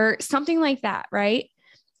or something like that, right?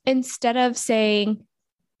 Instead of saying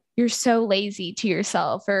you're so lazy to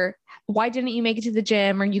yourself, or why didn't you make it to the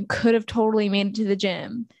gym, or you could have totally made it to the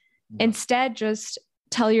gym. Instead, just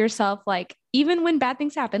tell yourself, like, even when bad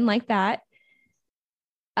things happen like that,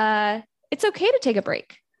 it's okay to take a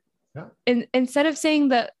break. Yeah. And instead of saying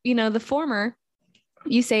the former,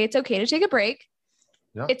 you say it's okay to take a break.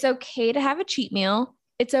 Yeah. It's okay to have a cheat meal.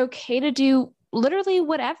 It's okay to do literally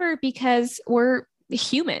whatever, because we're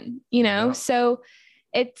human, Yeah. So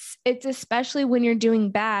it's especially when you're doing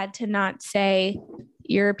bad to not say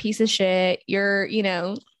you're a piece of shit. You're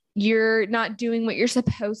not doing what you're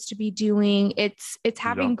supposed to be doing. It's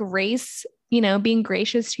having grace, being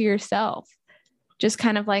gracious to yourself, just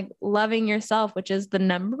kind of like loving yourself, which is the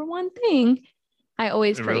number one thing I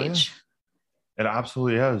always preach. Really is. It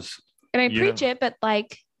absolutely is. And I preach it, but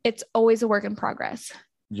like, it's always a work in progress,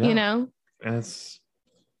 And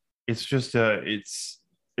it's just it's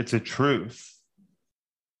a truth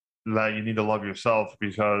that you need to love yourself,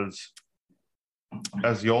 because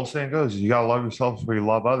as the old saying goes, you got to love yourself before you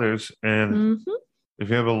love others. And if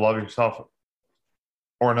you're able to love yourself,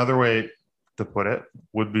 or another way to put it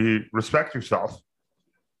would be respect yourself.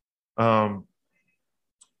 You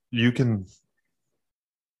can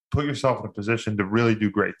put yourself in a position to really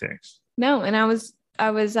do great things. No. And I was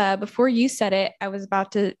before you said it, I was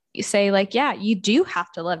about to say, like, yeah, you do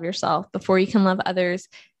have to love yourself before you can love others.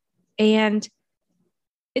 And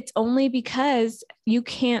it's only because you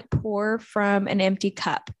can't pour from an empty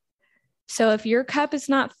cup. So if your cup is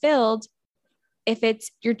not filled, if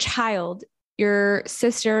it's your child, your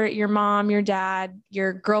sister, your mom, your dad,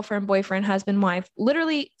 your girlfriend, boyfriend, husband, wife,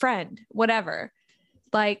 literally friend, whatever,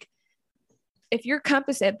 like, if your cup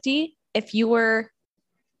is empty, if you're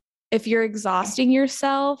exhausting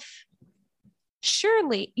yourself,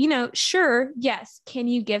 surely, sure, yes. Can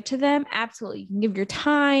you give to them? Absolutely. You can give your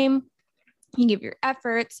time, you can give your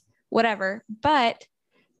efforts, whatever. But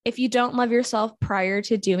if you don't love yourself prior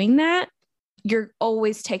to doing that, you're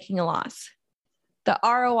always taking a loss. The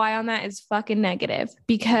ROI on that is fucking negative,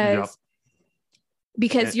 because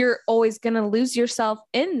you're always going to lose yourself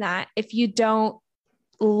in that if you don't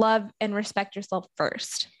love and respect yourself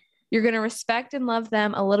first. You're going to respect and love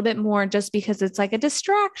them a little bit more just because it's like a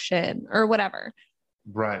distraction or whatever.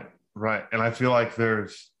 Right. And I feel like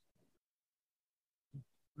there's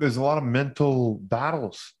a lot of mental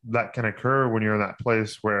battles that can occur when you're in that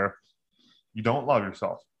place where you don't love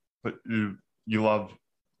yourself, but you love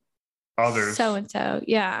others. So-and-so.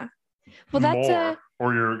 Yeah. Well, that's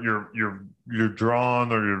or you're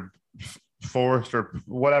drawn, or you're forced, or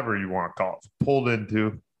whatever you want to call it, pulled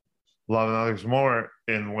into loving others more.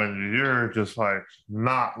 And when you're just like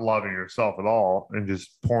not loving yourself at all and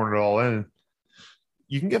just pouring it all in,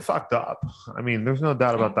 you can get fucked up. I mean, there's no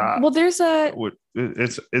doubt about that. Well, there's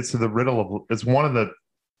it's the riddle of, it's one of the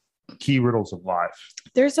key riddles of life.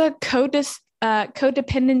 There's a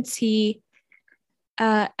codependency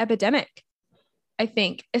epidemic, I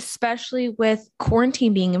think, especially with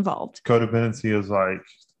quarantine being involved. Codependency is like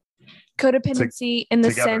in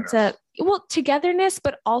the sense of, togetherness,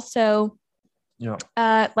 but also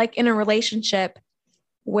like in a relationship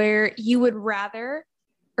where you would rather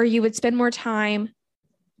or you would spend more time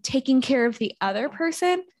taking care of the other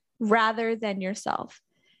person rather than yourself.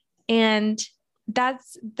 And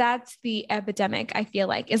that's the epidemic, I feel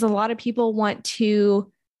like, is a lot of people want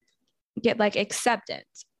to get like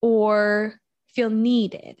acceptance or feel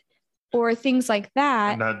needed or things like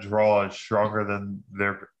that. And that draw is stronger than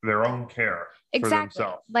their own care Exactly. for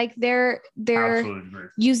themselves. Like they're Absolutely agree.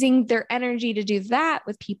 using their energy to do that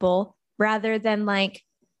with people rather than like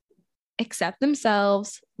accept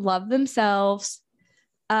themselves, love themselves,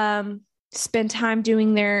 spend time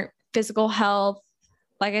doing their physical health,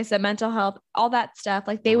 like I said, mental health, all that stuff.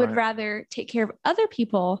 Like they would rather take care of other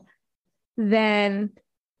people than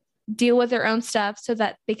deal with their own stuff so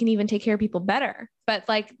that they can even take care of people better. But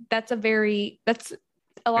like that's a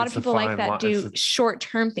lot of people like that do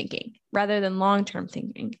short-term thinking rather than long-term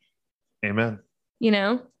thinking. Amen. You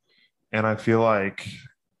know? And I feel like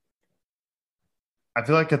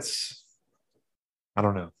it's, I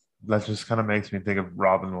don't know. That just kind of makes me think of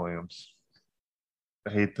Robin Williams.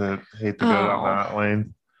 I hate to go down that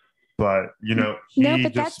lane, but you know, he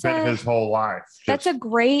just spent his whole life. That's a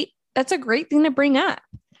great thing to bring up.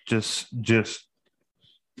 Just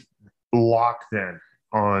locked in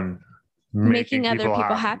on making other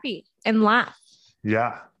people happy and laugh.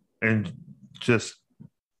 Yeah, and just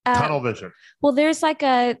tunnel vision. Well, there's like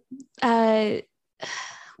a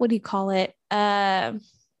what do you call it? Can't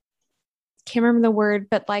remember the word,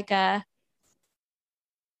 but like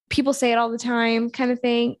people say it all the time kind of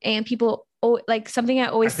thing. And people like something I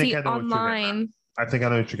always see online. I think I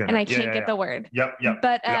know what you're getting and I can't get the word. Yep.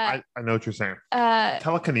 But I know what you're saying. is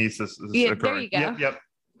Telekinesis occurring. There you go. Yep.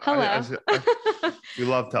 Hello. We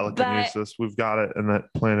love telekinesis. We've got it in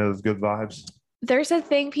that planet of good vibes. There's a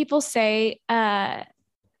thing people say, and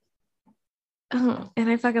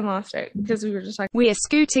I fucking lost it because we were just talking. We are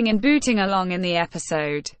scooting and booting along in the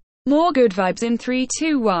episode. More good vibes in 3,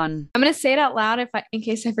 2, 1. I'm gonna say it out loud in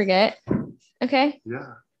case I forget. Okay.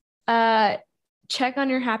 Yeah. Check on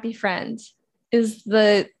your happy friends is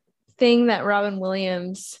the thing that Robin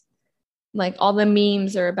Williams, like all the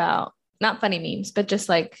memes are about. Not funny memes, but just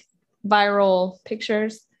like viral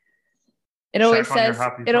pictures. It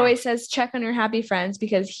always says check on your happy friends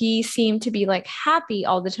because he seemed to be like happy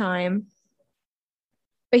all the time,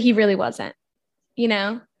 but he really wasn't, you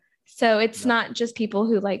know? So it's not just people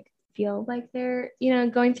who like feel like they're, you know,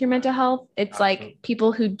 going through mental health. It's like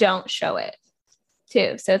people who don't show it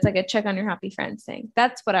too. So it's like a check on your happy friends thing.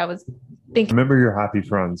 That's what I was thinking. Remember your happy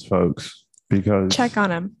friends, folks, because check on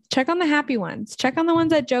them. Check on the happy ones. Check on the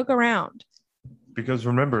ones that joke around. Because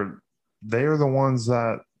remember, they are the ones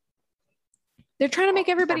that they're trying to make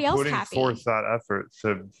everybody else happy. Putting forth that effort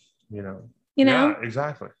to, you know. Yeah,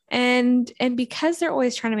 exactly. And because they're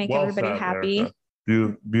always trying to make everybody happy.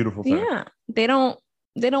 Beautiful thing. Yeah. They don't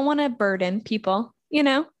want to burden people, you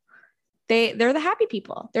know. They're the happy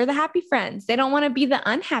people. They're the happy friends. They don't want to be the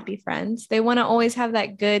unhappy friends. They want to always have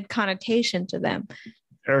that good connotation to them.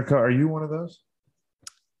 Erica, are you one of those?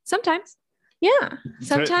 Sometimes. Yeah.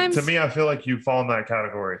 Sometimes. To me, I feel like you fall in that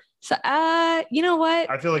category. So, you know what?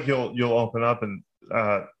 I feel like you'll open up and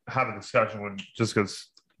have a discussion just because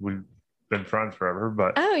we've been friends forever.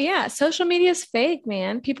 But oh yeah, social media is fake,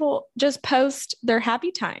 man. People just post their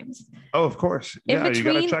happy times. Oh, of course. Yeah, you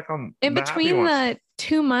got to check on in between the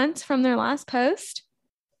 2 months from their last post.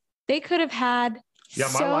 They could have had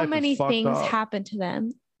so many things happen to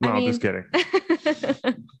them. No, I'm just kidding.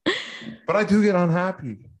 But I do get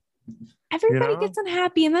unhappy. Everybody gets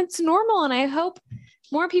unhappy, and that's normal. And I hope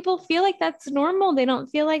more people feel like that's normal. They don't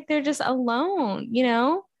feel like they're just alone, you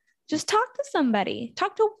know? Just talk to somebody.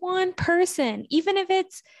 Talk to one person. Even if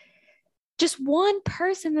it's just one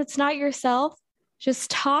person that's not yourself, just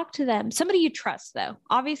talk to them. Somebody you trust, though.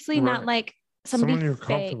 Obviously, not like somebody you're fake.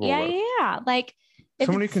 comfortable with. Yeah. Like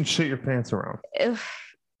someone you can shit your pants around.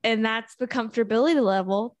 And that's the comfortability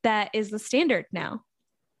level that is the standard now.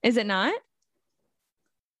 Is it not?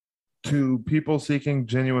 To people seeking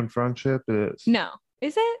genuine friendship, it is. No.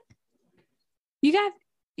 Is it? You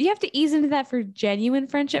have to ease into that for genuine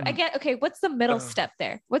friendship. I get, okay, what's the middle step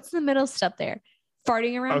there? What's the middle step there?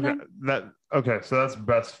 Farting around them? So that's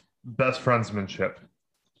best friendsmanship.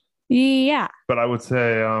 Yeah. But I would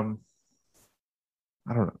say, I don't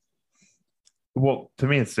know. Well, to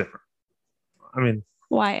me, it's different. I mean,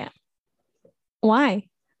 why? Like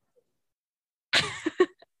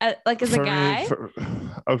as a guy?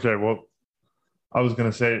 Okay, well, I was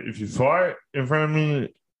gonna say if you fart in front of me,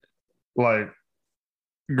 like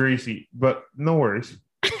greasy, but no worries.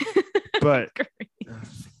 But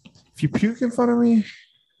if you puke in front of me,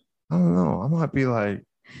 I don't know. I might be like.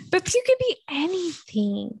 But puke can be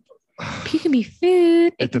anything. Puke can be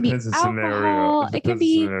food. It can be depends on alcohol. scenario. It can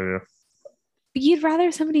be. You'd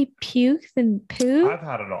rather somebody puke than poop? I've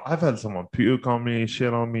had it all. I've had someone puke on me,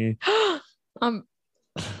 shit on me.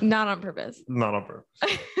 Not on purpose. Not on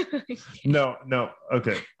purpose. No.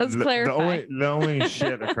 Okay. Let's clarify. The only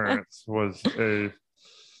shit occurrence was a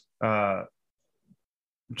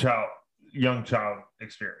young child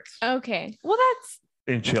experience Okay. Well,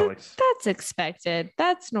 in Chili's. that's expected.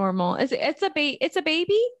 That's normal. It's a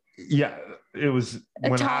baby? Yeah, it was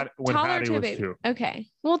when toddler Hattie to a was baby. 2. Okay.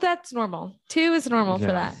 Well, that's normal. 2 is normal for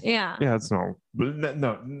that. Yeah. Yeah, it's normal. But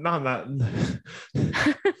no, not that.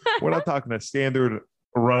 We're not talking a standard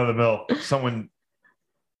run of the mill. Someone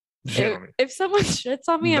shit on me. If someone shits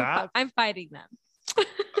on me, That- I'm fighting them.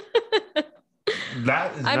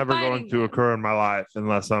 That is I'm never fighting going to them. occur in my life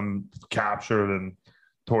unless I'm captured and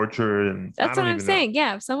tortured. And That's what I'm saying.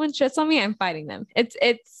 Yeah. If someone shits on me, I'm fighting them. It's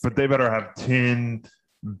But they better have 10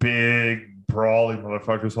 big brawly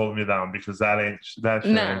motherfuckers holding me down because that shit ain't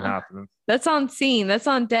happening. that's on scene. That's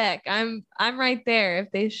on deck. I'm right there.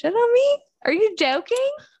 If they shit on me, are you joking?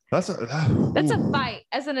 That's a fight.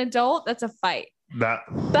 As an adult, that's a fight. But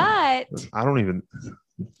But I don't even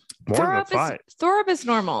more throw than a up fight. is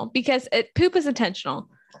normal because poop is intentional.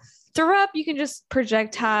 Throw up, you can just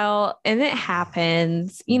projectile and it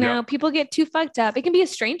happens. You know, people get too fucked up. It can be a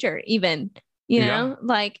stranger even, you know,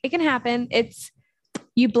 like it can happen.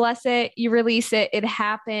 You bless it, you release it. It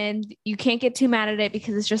happened. You can't get too mad at it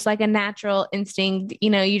because it's just like a natural instinct. You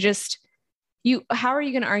know, how are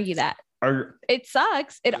you going to argue that? It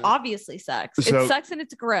sucks. It obviously sucks. So it sucks and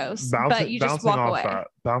it's gross, but you just walk away.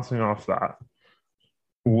 Bouncing off that,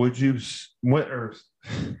 would you, what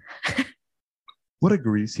a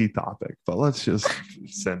greasy topic, but let's just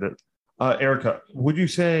send it. Erica, would you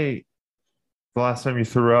say the last time you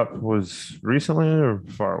threw up was recently or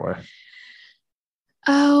far away?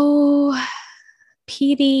 Oh,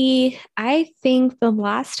 PD, I think the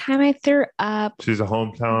last time I threw up. She's a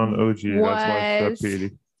hometown OG. That's why she's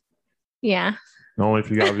PD. Yeah. Only if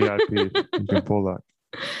you got VIP, you can pull that.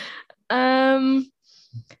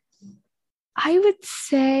 I would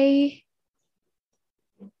say,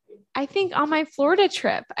 I think on my Florida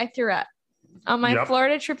trip, I threw up. On my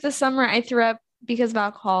Florida trip this summer, I threw up because of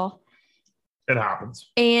alcohol. It happens.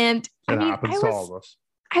 And it happens to all of us.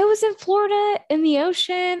 I was in Florida in the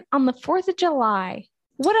ocean on the 4th of July.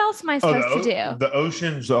 What else am I supposed to do? The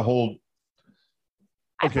ocean's a whole.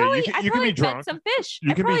 Okay, you can be drunk. Fed some fish.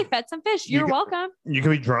 I probably fed some fish. You're welcome. You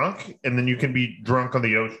can be drunk, and then you can be drunk on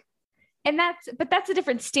the ocean. And that's a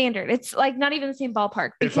different standard. It's like not even the same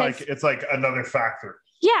ballpark. It's like another factor.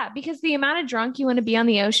 Yeah, because the amount of drunk you want to be on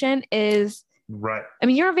the ocean is right. I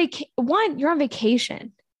mean, you're on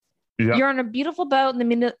vacation. Yeah. You're on a beautiful boat in the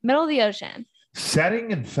middle of the ocean.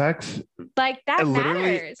 Setting affects like that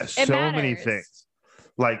matters. Many things.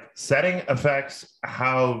 Like setting affects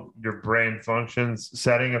how your brain functions.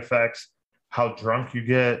 Setting affects how drunk you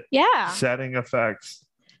get. Yeah. Setting affects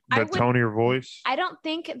the tone of your voice. I don't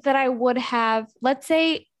think that I would have, let's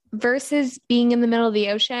say, versus being in the middle of the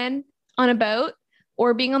ocean on a boat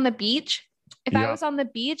or being on the beach. If I was on the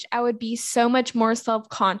beach, I would be so much more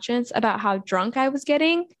self-conscious about how drunk I was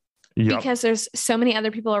getting because there's so many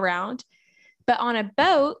other people around. But on a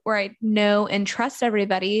boat where I know and trust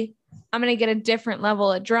everybody, I'm going to get a different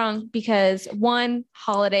level of drunk because 1,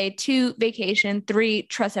 holiday, 2, vacation, 3,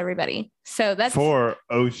 trust everybody. So that's 4,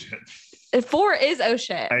 ocean. 4 is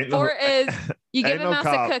ocean. 4 is you give a mouse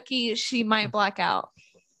a cookie, she might black out,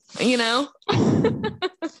 you know?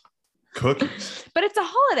 Cookies. But it's a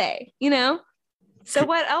holiday, you know? So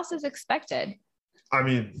what else is expected? I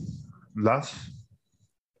mean, you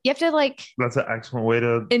have to that's an excellent way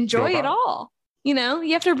to enjoy it all. You know,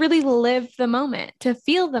 you have to really live the moment to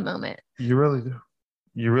feel the moment. You really do.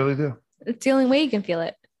 You really do. It's the only way you can feel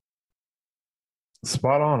it.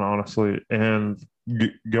 Spot on, honestly. And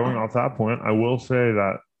going off that point, I will say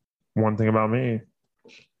that one thing about me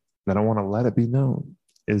that I want to let it be known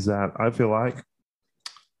is that I feel like,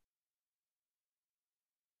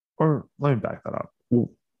 or let me back that up.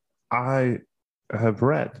 I have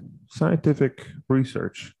read scientific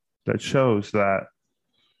research that shows that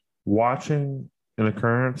watching an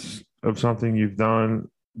occurrence of something you've done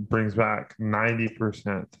brings back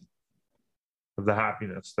 90% of the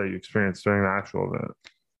happiness that you experienced during the actual event.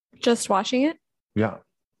 Just watching it? Yeah.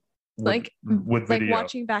 With video. Like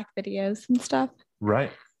watching back videos and stuff?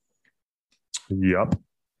 Right. Yep.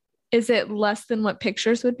 Is it less than what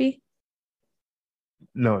pictures would be?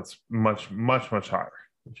 No, it's much, much, much higher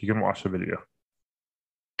if you can watch the video.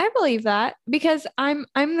 I believe that because I'm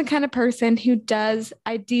the kind of person who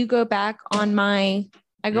I do go back on I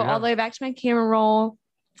go all the way back to my camera roll,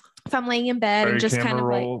 if I'm laying in bed Are you and a just kind camera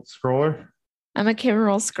of like, roll scroller? I'm a camera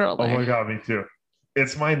roll scroller. Oh my god, me too.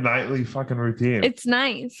 It's my nightly fucking routine. It's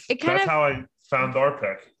nice. It kind That's of how I found our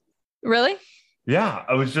pick. really. Yeah,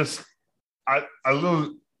 I was just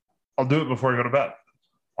I'll do it before I go to bed.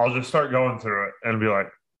 I'll just start going through it and be like,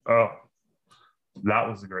 oh, that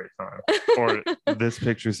was a great time. Or this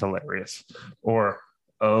picture's hilarious. Or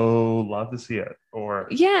oh, love to see it. Or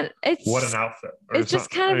Yeah, it's what an outfit. Or it's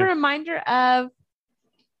just something. kind of a reminder of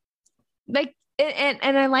like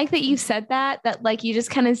and I like that you said that like you just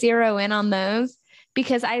kind of zero in on those,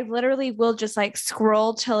 because I literally will just like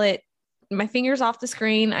scroll till my finger's off the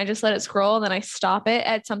screen. I just let it scroll, and then I stop it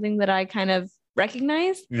at something that I kind of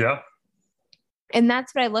recognize. Yeah. And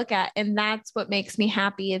that's what I look at, and that's what makes me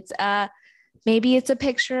happy. It's maybe it's a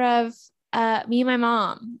picture of me and my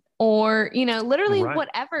mom, or literally Right.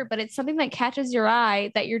 whatever, but it's something that catches your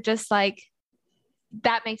eye that you're just like,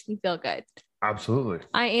 that makes me feel good. Absolutely.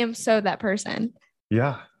 I am so that person.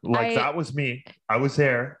 Yeah. Like that was me. I was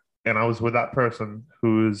there and I was with that person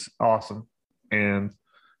who is awesome. And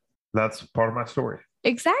that's part of my story.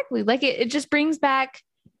 Exactly. Like it just brings back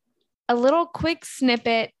a little quick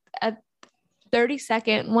snippet, a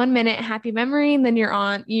 30-second, 1 minute happy memory, and then you're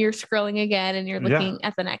scrolling again and you're looking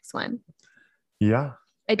at the next one. Yeah.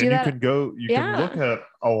 I do and that. You can look at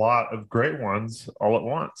a lot of great ones all at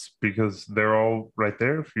once because they're all right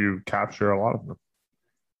there if you capture a lot of them.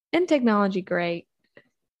 And technology, great.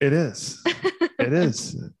 It is. It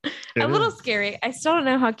is. A little scary. I still don't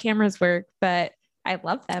know how cameras work, but I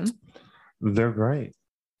love them. They're great.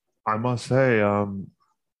 I must say,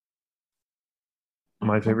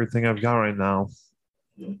 my favorite thing I've got right now,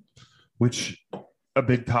 which a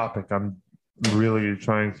big topic I'm really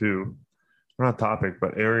trying to, not topic,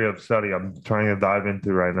 but area of study I'm trying to dive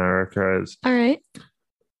into right now, Erica, is All right.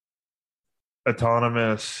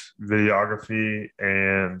 autonomous videography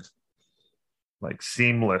and like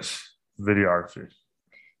seamless videography.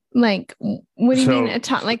 Like, what do you mean?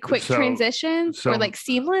 Like quick so- transitions so- or like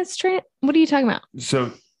seamless? What are you talking about?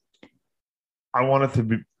 So I wanted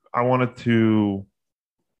to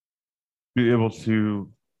be able to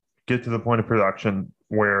get to the point of production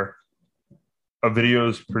where a video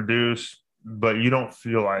is produced, but you don't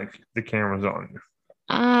feel like the camera's on you,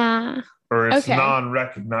 or it's okay.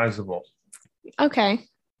 non-recognizable, Okay.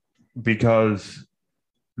 because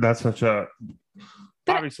that's such a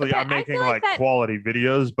obviously but I'm I making feel like that- quality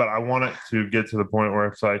videos, but I want it to get to the point where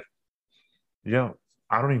it's like, I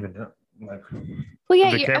don't even know. Like, Well,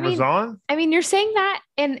 yeah, the camera's on. I mean, you're saying that,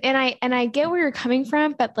 and I get where you're coming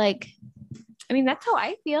from, but like, I mean, that's how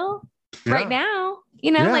I feel right now.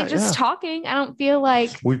 Like just talking, I don't feel like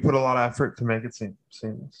We put a lot of effort to make it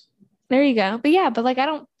seamless. there you go. But like, I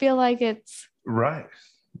don't feel like it's. Right.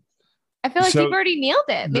 I feel like So, you've already nailed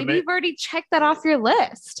it. Maybe you've already checked that off your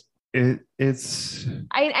list. It's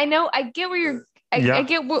I know. I get where you're. I Yeah.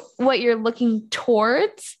 get what you're looking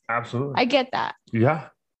towards. absolutely. I get that, Yeah.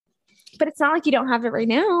 but it's not like you don't have it right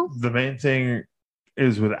now. The main thing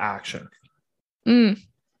is with action,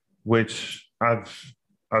 which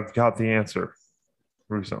I've got the answer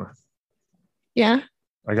recently. Yeah.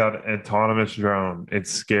 I got an autonomous drone.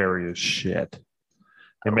 It's scary as shit.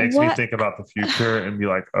 It makes me What? think about the future and be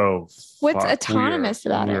like, oh, What's fuck, autonomous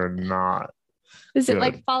about it? We're not. Does it Good.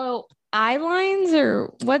 like follow eye lines,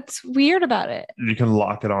 or what's weird about it? You can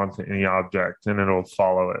lock it onto any object and it'll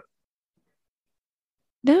follow it.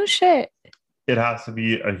 No shit. It has to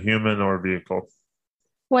be a human or vehicle.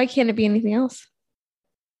 Why can't it be anything else?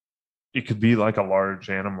 It could be like a large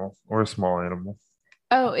animal or a small animal.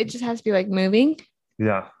 Oh, it just has to be like moving.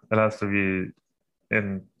 Yeah, it has to be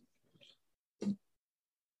in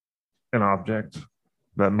an object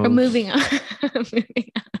that moves. Or moving on. Moving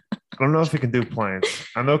on. I don't know if it can do planes.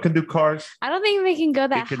 I know it can do cars. I don't think they can go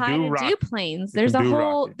that can high do to do rocket. planes. It There's a can do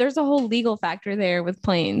whole rocket. there's a whole legal factor there with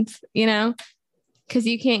planes, because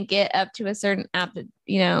you can't get up to a certain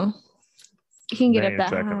you can get They up ain't that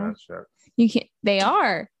checking high. that shit. You can't. They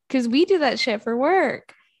are, because we do that shit for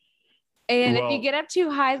work. And if Well, you get up too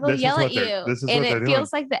high, they'll this is yell what at they're- you, this is and what it they're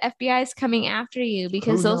feels like the FBI is coming after you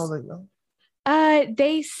because Who those. yelled at you?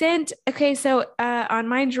 They sent. Okay, so on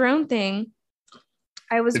my drone thing,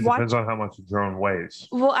 I was It watching. depends on how much a drone weighs.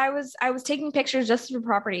 Well, I was taking pictures just for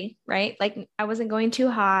property, right? Like I wasn't going too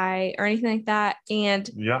high or anything like that. And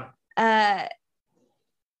Yeah. a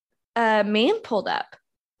man pulled up,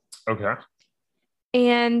 Okay.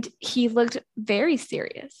 and he looked very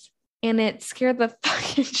serious, and it scared the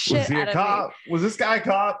fucking shit Was he out a of me. cop? Was this guy a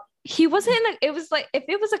cop? He wasn't it was like, if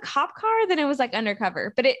it was a cop car, then it was like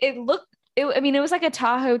undercover, but it looked, it was like a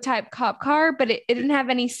Tahoe type cop car, but it didn't have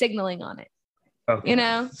any signaling on it. Okay. You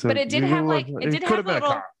know, So but it did you have look- like it did could have a been little.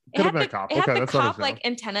 a cop. Could have been a It cop. had Okay, the that's cop understandable. like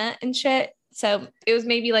antenna and shit. So it was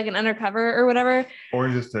maybe like an undercover or whatever. Or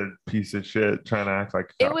just a piece of shit trying to act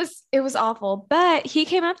like a cop. It was awful. But he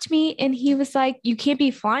came up to me and he was like, "You can't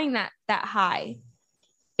be flying that high."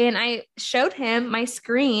 And I showed him my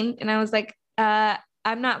screen and I was like,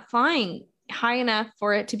 I'm not flying high enough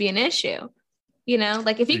for it to be an issue. You know,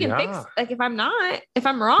 like if you can fix, like if I'm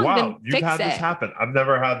wrong, Wow, then you've fix had it. this happen. I've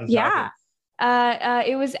never had this happen.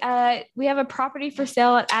 It was we have a property for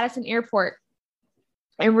sale at Addison Airport,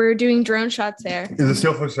 and we're doing drone shots there. Is it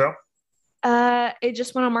still for sale? It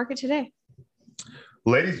just went on market today.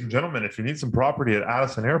 Ladies and gentlemen, if you need some property at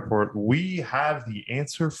Addison Airport, we have the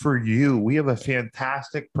answer for you. We have a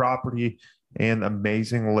fantastic property and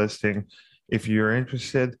amazing listing. If you're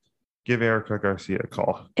interested, give Erica Garcia a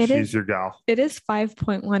call. She's your gal. It is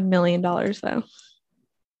 $5.1 million though.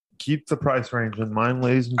 Keep the price range in mind,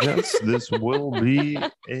 ladies and gents. This will be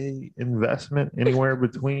a investment anywhere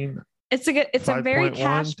between It's a very 5.1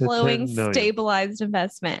 cash to flowing, 10 million. stabilized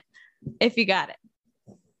investment. If you got it,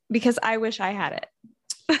 because I wish I had it.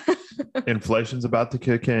 inflation's about to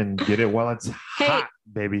kick in. Get it while it's hot,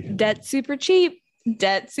 baby. Debt super cheap.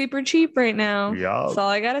 Debt super cheap right now. Yup. That's all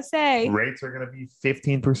I gotta say. Rates are going to be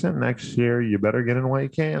 15% next year. You better get in while you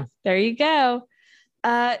can. There you go.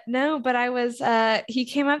 No, but I was he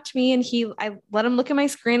came up to me and I let him look at my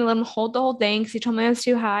screen and let him hold the whole thing because he told me I was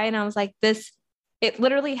too high. And I was like, it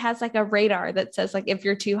literally has like a radar that says like if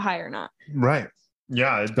you're too high or not. Right.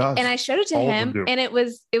 Yeah, it does. And I showed it to All of them him do. and it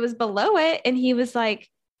was below it. And he was like,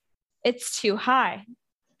 it's too high.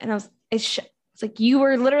 And I was, it's like, you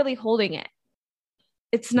were literally holding it.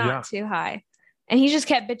 It's not too high. And he just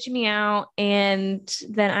kept bitching me out. And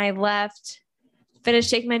then I left, finished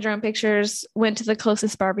taking my drone pictures, went to the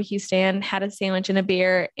closest barbecue stand, had a sandwich and a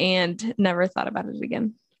beer, and never thought about it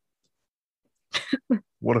again.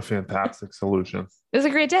 What a fantastic solution. It was a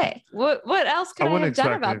great day. What else could I have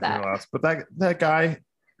done about anything that? less, but that guy,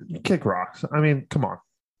 kick rocks. I mean, come on.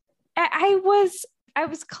 I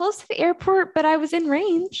was close to the airport, but I was in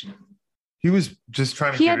range. He was just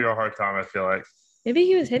trying to He give had- you a hard time, I feel like. Maybe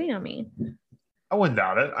he was hitting on me. I wouldn't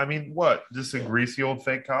doubt it. I mean, what? Just a greasy old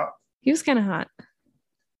fake cop? He was kind of hot.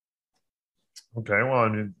 Okay, well, I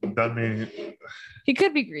mean, doesn't mean He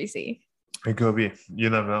could be greasy. it could be. You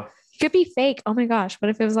never know. He could be fake. Oh my gosh. What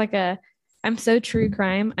if it was like I'm so true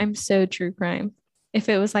crime. I'm so true crime. If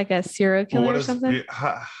it was like a serial killer What or is something.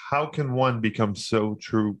 how can one become so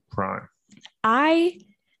true crime?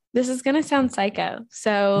 This is going to sound psycho.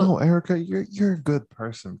 So No, Erica, you're a good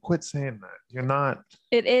person. Quit saying that. You're not.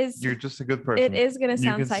 it is, You're just a good person. it is going to You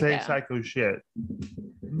sound can psycho. say psycho shit,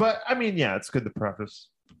 but I mean, yeah, it's good to preface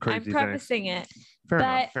crazy I'm things. prefacing it. Fair But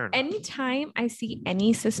enough. Fair enough. anytime I see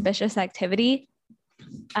any suspicious activity,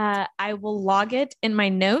 I will log it in my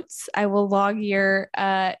notes. I will log your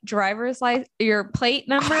driver's license, your plate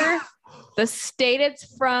number, the state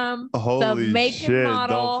it's from, Holy the make shit! and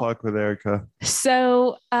model. Don't fuck with Erica.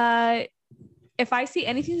 So if I see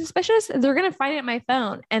anything suspicious, they're gonna find it in my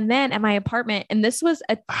phone and then at my apartment. And this was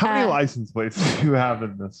How many license plates do you have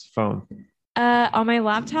in this phone? on my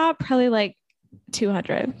laptop, probably like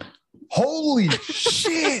 200. Holy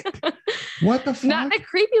shit! What the fuck? Not in a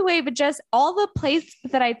creepy way, but just all the plates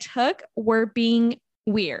that I took were being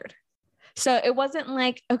weird. So it wasn't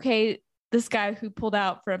like, okay, this guy who pulled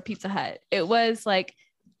out from Pizza Hut. It was like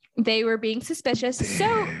they were being suspicious.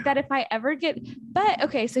 So that if I ever but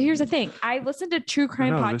okay, so here's the thing. I listen to true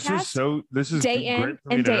crime podcasts This is day in great for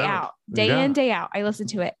me and to day know. out. Day Yeah. in, day out. I listen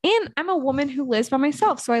to it. And I'm a woman who lives by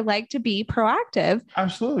myself. So I like to be proactive.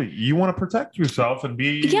 Absolutely. You want to protect yourself and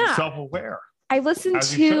be Yeah. self-aware. I listen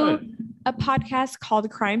As you to should. a podcast called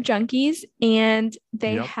Crime Junkies, and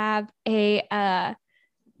they Yep. have a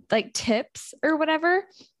like tips or whatever,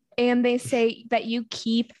 and they say that you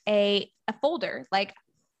keep a folder, like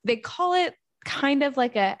they call it kind of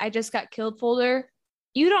like a I just got killed folder.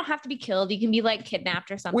 You don't have to be killed. You can be like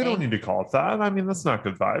kidnapped or something. We don't need to call it that. I mean, that's not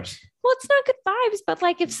good vibes. Well, it's not good vibes, but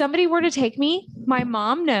like if somebody were to take me, my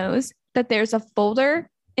mom knows that there's a folder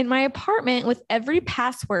in my apartment with every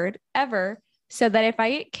password ever, so that if I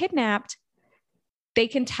get kidnapped, they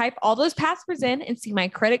can type all those passwords in and see my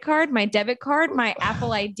credit card, my debit card, my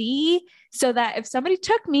Apple ID, so that if somebody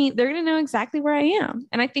took me, they're going to know exactly where I am.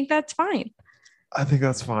 And I think that's fine. I think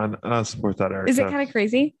that's fine. I support that, Erica. Is it kind of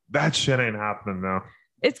crazy? That shit ain't happening though.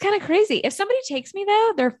 It's kind of crazy. If somebody takes me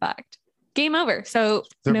though, they're fucked. Game over. So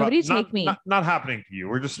They're nobody not- take me. Not happening to you.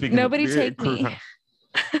 We're just speaking. Nobody of, take me.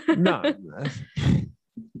 No.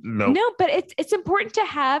 No. No, but it's important to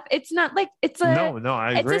have. It's not like it's a No, I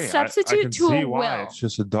it's a agree. I substitute can to a see why. will. It's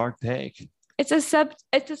just a dark take. It's a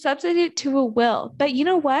substitute to a will. But you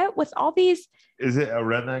know what? With all these, Is it a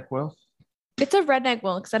redneck will? it's a redneck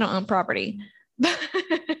will because I don't own property. Nothing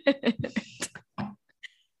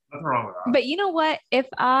wrong with that. But you know what? If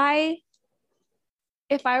I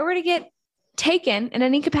were to get taken in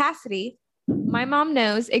any capacity, my mom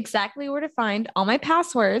knows exactly where to find all my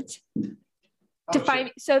passwords to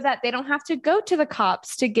find so that they don't have to go to the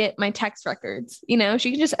cops to get my text records. You know,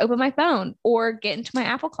 she can just open my phone or get into my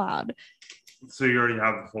Apple Cloud. So you already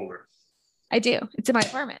have the folder. I do. It's in my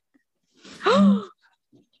apartment.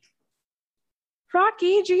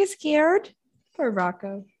 Rocky, did you get scared? Poor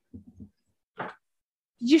Rocco. Did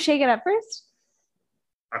you shake it up first?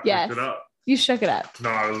 I picked Yes. it up. You shook it up. No,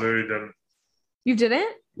 I literally didn't. You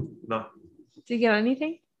didn't? No. Did you get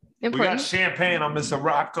anything We got important? champagne on Mr.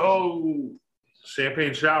 Rocco.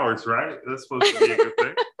 Champagne showers, right? That's supposed to be a good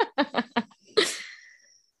thing.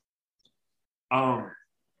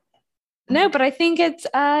 No, but I think it's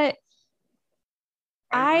I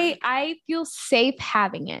feel safe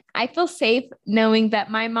having it. I feel safe knowing that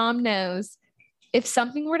my mom knows if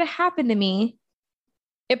something were to happen to me,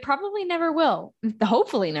 it probably never will.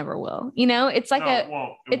 Hopefully never will. You know, it's like it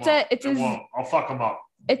won't. It won't. I'll fuck them up.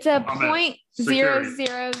 It's a I'm in.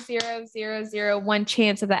 0.00001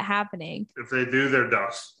 chance of that happening. If they do, they're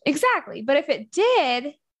dust. Exactly. But if it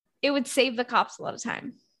did, it would save the cops a lot of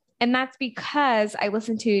time. And that's because I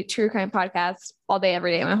listen to true crime podcasts all day,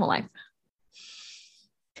 every day, my whole life.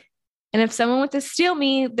 And if someone went to steal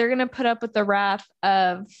me, they're going to put up with the wrath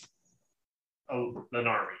of, an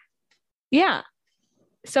army. yeah,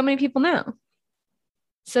 so many people know.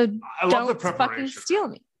 So I love the don't preparation. fucking steal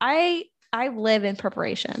me. I live in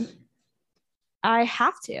preparation. I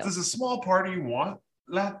have to. Does a small party you want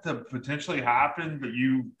that to potentially happen, but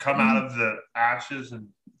you come out of the ashes and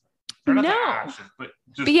or not No. the ashes, but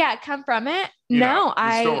just But yeah, come from it. you know, No,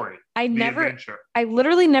 the story, I the never, adventure. I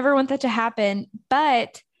literally never want that to happen,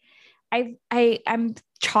 but I'm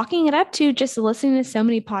chalking it up to just listening to so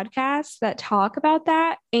many podcasts that talk about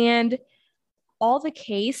that. And all the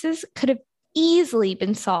cases could have easily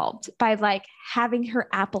been solved by like having her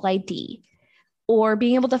Apple ID or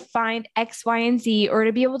being able to find X, Y, and Z, or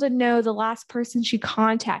to be able to know the last person she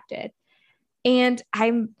contacted. And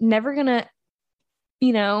I'm never going to,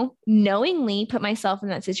 you know, knowingly put myself in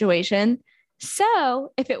that situation.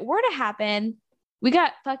 So if it were to happen, we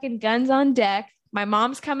got fucking guns on deck. My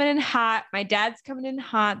mom's coming in hot. My dad's coming in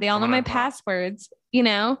hot. They all know my passwords, you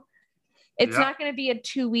know? It's not going to be a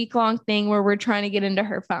 2-week long thing where we're trying to get into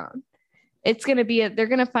her phone. It's going to be they're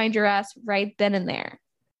going to find your ass right then and there.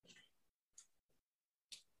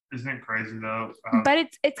 Isn't it crazy though? But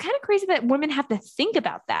it's kind of crazy that women have to think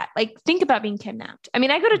about that. Like think about being kidnapped. I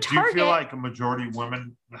mean, I go to Target. Do you feel like a majority of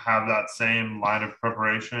women have that same line of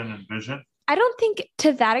preparation and vision? I don't think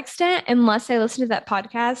to that extent, unless I listen to that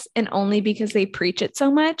podcast and only because they preach it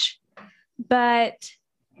so much. But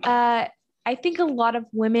I think a lot of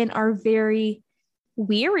women are very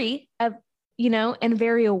weary of, you know, and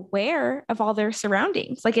very aware of all their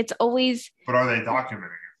surroundings. Like it's always. But are they documenting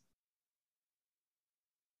it?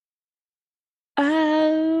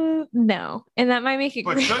 No. And that might make it.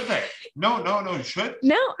 But should they? No. Should?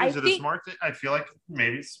 No, Is it a smart thing? I feel like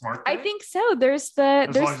maybe it's smart. I thing. think so. There's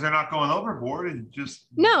as long as they're not going overboard and just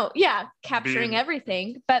capturing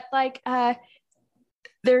everything. But like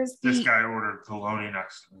there's this guy ordered bologna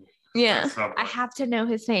next to me. Yeah. I have to know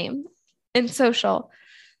his name in social.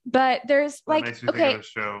 But there's that like makes me think of the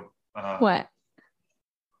show. What?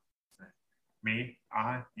 Me,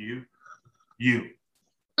 I, you.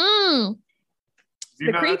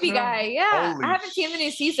 The creepy guy. Yeah. I haven't seen the new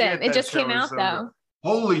season. It just came out though.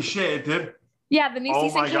 Holy shit, it did. Yeah, the new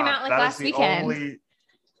season came out like last weekend.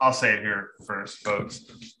 I'll say it here first, folks.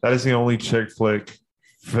 That is the only chick flick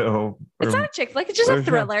film. It's not a chick flick, it's just a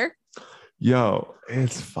thriller. Yo,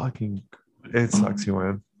 it sucks you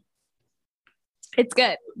in. It's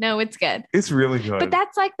good. No, it's good. It's really good. But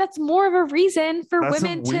that's more of a reason for that's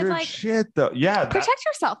women some to weird like shit though. Yeah. Protect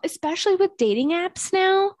yourself, especially with dating apps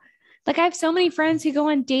now. Like I have so many friends who go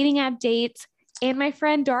on dating app dates, and my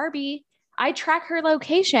friend Darby, I track her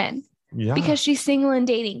location because she's single and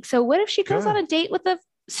dating. So what if she goes on a date with a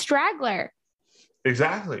straggler?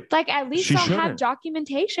 Exactly. Like at least I'll have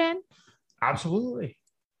documentation. Absolutely.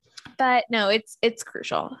 But no, it's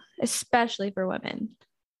crucial, especially for women.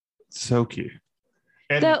 So cute.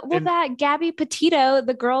 That Gabby Petito,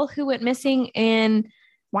 the girl who went missing in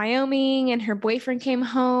Wyoming, and her boyfriend came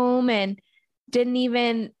home and didn't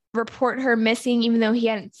even report her missing, even though he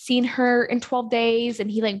hadn't seen her in 12 days,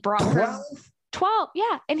 and he like brought 12? her. 12.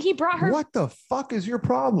 Yeah. And he brought her. What the fuck is your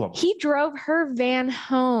problem? He drove her van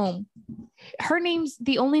home. Her name's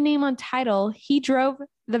the only name on title. He drove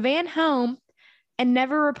the van home and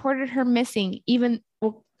never reported her missing, even,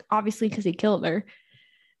 well, obviously because he killed her.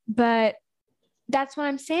 But that's what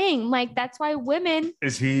I'm saying. Like, that's why women.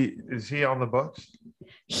 Is he on the books?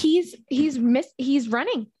 He's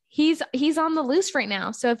running. He's on the loose right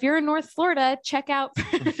now. So if you're in North Florida, check out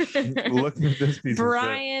Look at this piece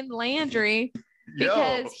Brian Landry,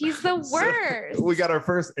 because he's the worst. So we got our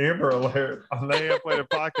first Amber Alert on the AM Player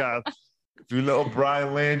podcast. If you know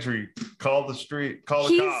Brian Landry, call the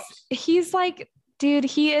cops. He's like, dude,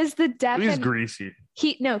 he is the He's greasy.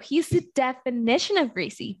 He's the definition of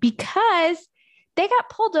greasy, because they got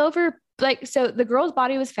pulled over. Like, so the girl's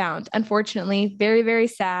body was found, unfortunately, very, very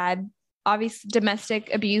sad, obvious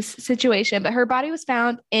domestic abuse situation, but her body was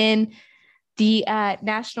found in the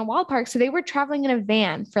National Wild Park. So they were traveling in a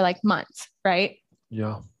van for like months, right?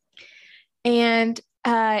 Yeah. And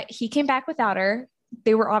he came back without her.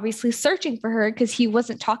 They were obviously searching for her because he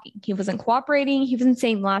wasn't talking. He wasn't cooperating. He wasn't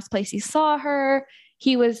saying the last place he saw her.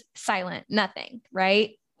 He was silent, nothing,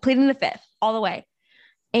 right? Pleading the fifth all the way.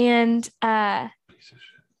 And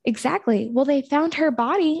exactly. Well, they found her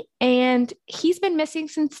body and he's been missing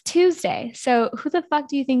since Tuesday. So who the fuck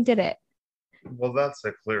do you think did it? Well, that's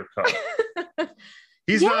a clear cut.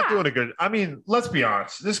 He's not doing a good. I mean, let's be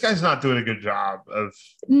honest. This guy's not doing a good job of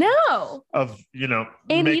and making you know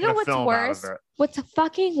a what's film worse? out of it. What's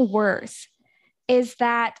fucking worse is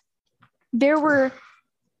that there was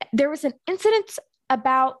an incident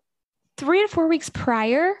about 3 to 4 weeks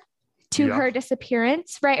prior to her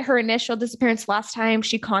disappearance, right? Her initial disappearance last time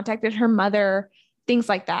she contacted her mother, things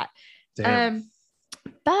like that. Damn.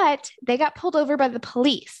 But they got pulled over by the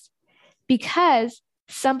police because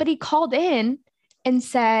somebody called in and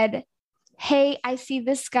said, hey, I see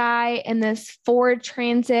this guy in this Ford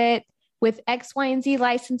Transit with X, Y, and Z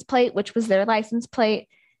license plate, which was their license plate.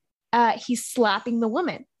 He's slapping the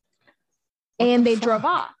woman. And they drove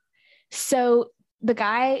off. So the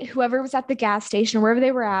guy, whoever was at the gas station or wherever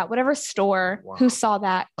they were at, whatever store who saw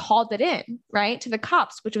that, called it in, right, to the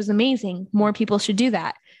cops, which was amazing. More people should do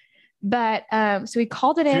that. But so he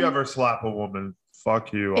called it in. If you ever slap a woman,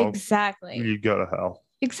 fuck you. Exactly. You go to hell.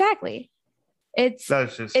 Exactly. It's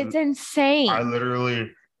insane. I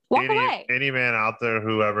literally walk away. Any man out there,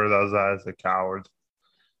 whoever does that is a coward.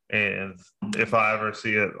 And if I ever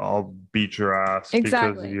see it, I'll beat your ass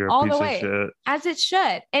because you're a piece of shit. As it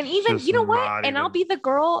should. And even, you know what? And I'll be the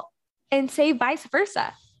girl and say vice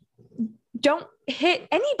versa. Don't hit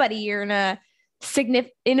anybody you're in a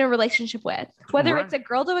relationship with, whether it's a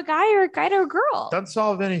girl to a guy or a guy to a girl. Doesn't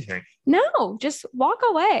solve anything. No, just walk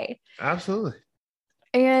away. Absolutely.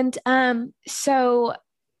 And so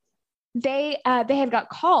they had got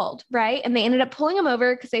called, right? And they ended up pulling them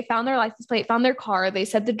over because they found their license plate, found their car. They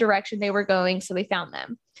said the direction they were going, so they found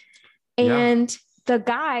them. And the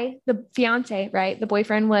guy, the fiance, right, the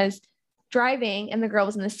boyfriend, was driving and the girl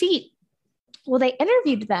was in the seat. Well, they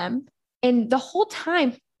interviewed them, and the whole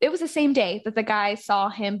time, it was the same day that the guy saw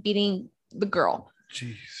him beating the girl.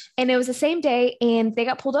 Jeez. And it was the same day, and they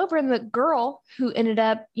got pulled over, and the girl who ended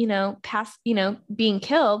up, being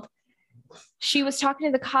killed, she was talking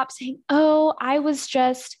to the cops saying, oh, I was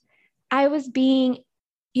being,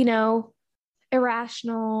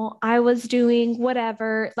 irrational. I was doing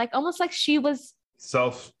whatever, like almost like she was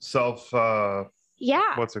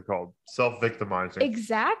what's it called? Self-victimizing.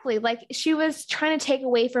 Exactly. Like she was trying to take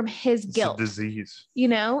away from his guilt. It's a disease.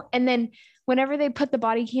 And then whenever they put the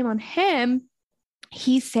body cam on him,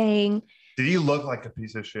 he's saying, did he look like a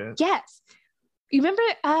piece of shit? Yes. You remember,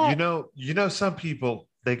 some people,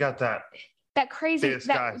 they got that crazy,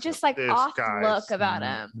 off look about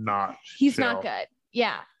him. He's not good.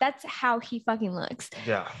 Yeah. That's how he fucking looks.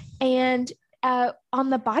 Yeah. And on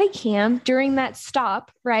the body cam during that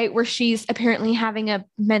stop, right, where she's apparently having a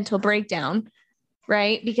mental breakdown,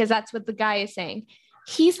 right? Because that's what the guy is saying.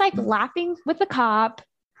 He's like laughing with the cop,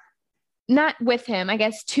 not with him, I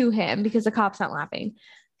guess to him, because the cop's not laughing.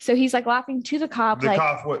 So he's like laughing to the cop. The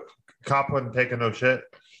cop wasn't taking no shit.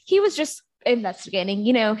 He was just investigating,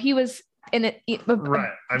 he was a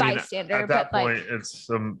bystander. At that point, it's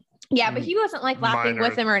but he wasn't like laughing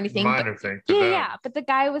with him or anything. Thing. Yeah. But the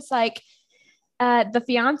guy was like, the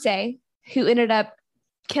fiance who ended up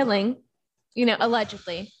killing,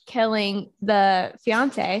 allegedly killing the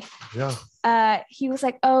fiance. Yeah. He was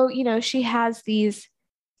like, oh, she has these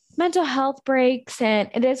mental health breaks and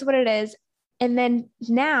it is what it is. And then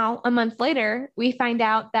now, a month later, we find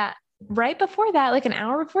out that right before that, like an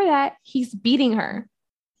hour before that, he's beating her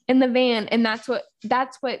in the van. And that's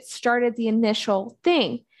what started the initial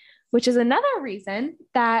thing. which is another reason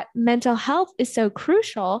that mental health is so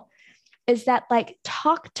crucial, is that like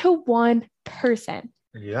talk to one person.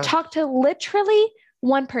 Yeah. Talk to literally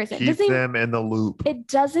one person. Keep them in the loop. It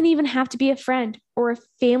doesn't even have to be a friend or a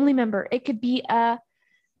family member. It could be a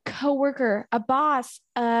coworker, a boss,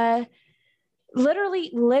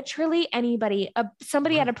 literally anybody,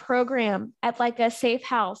 somebody at a program, at like a safe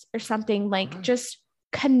house or something. Like just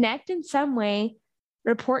connect in some way,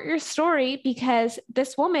 report your story, because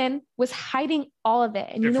this woman was hiding all of it.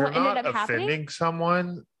 And you know what ended up happening? Offending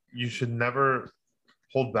someone, you should never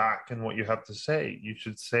hold back in what you have to say. You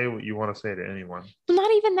should say what you want to say to anyone.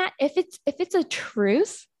 Not even that. If it's a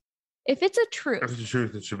truth, If it's the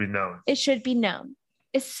truth, it should be known. It should be known.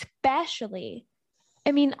 Especially,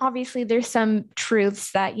 I mean, obviously there's some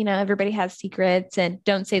truths that, you know, everybody has secrets and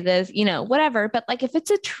don't say this, you know, whatever. But like if it's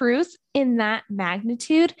a truth in that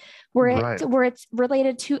magnitude where it's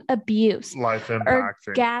related to abuse, life impacting, or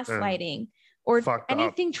gaslighting, or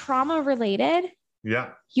anything trauma related,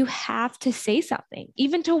 you have to say something,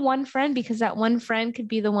 even to one friend, because that one friend could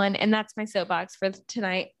be the one. And that's my soapbox for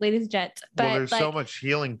tonight, ladies and gents. But there's so much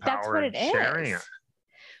healing power. That's what it is. Sharing it.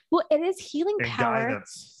 Well, it is healing and power,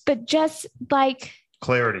 guidance. But just like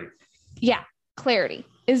clarity. Yeah, clarity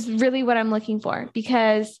is really what I'm looking for,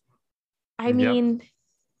 because I mean,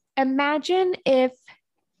 imagine if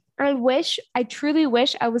I truly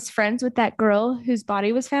wish I was friends with that girl whose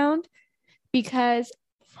body was found, because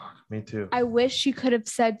me too. I wish she could have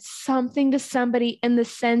said something to somebody in the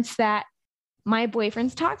sense that my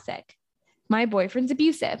boyfriend's toxic, my boyfriend's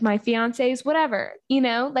abusive, my fiance is whatever, you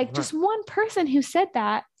know, like just one person who said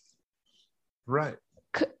that. Right.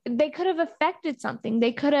 They could have affected something.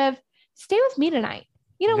 They could have stay with me tonight.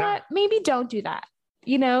 You know what? Maybe don't do that.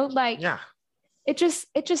 You know, like, it just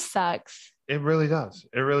sucks. It really does.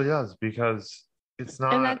 It really does, because it's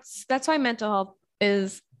not. And that's why mental health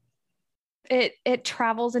is, it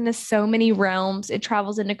travels into so many realms. It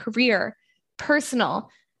travels into career, personal,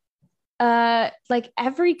 like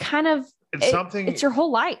every kind of, it's your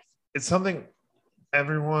whole life. It's something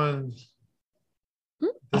everyone,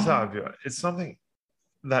 this is how I view it. It's something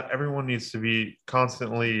that everyone needs to be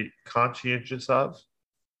constantly conscientious of.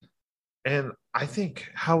 And I think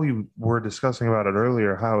how we were discussing about it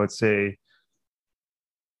earlier, how it's a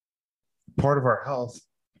part of our health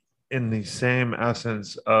in the same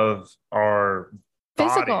essence of our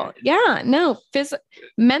physical body. Yeah, no,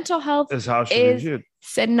 mental health is how is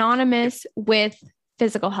synonymous with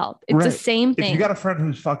physical health. It's the same thing. If you got a friend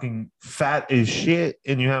who's fucking fat as shit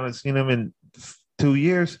and you haven't seen him in 2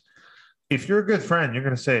 years, if you're a good friend, you're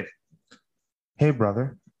going to say, hey,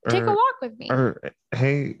 brother. Take a walk with me. Or,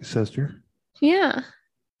 hey, sister. Yeah.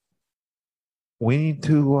 We need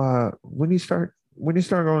to, when you start going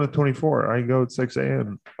to 24, I go at 6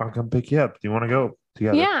 a.m. I'll come pick you up. Do you want to go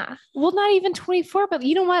together? Yeah. Well, not even 24, but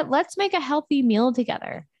you know what? Let's make a healthy meal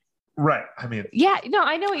together. Right. I mean, yeah, no,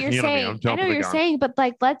 I know what you're saying. I know what you're saying, but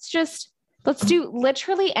like, let's do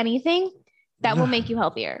literally anything that will make you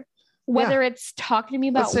healthier. Whether it's talking to me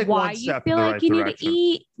about why you feel like you need to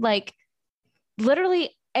eat, like literally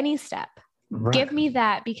any step. Right. Give me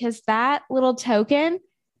that, because that little token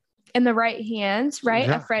in the right hands, right?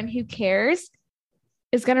 A friend who cares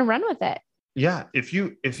is going to run with it. Yeah. If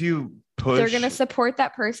you push, they're going to support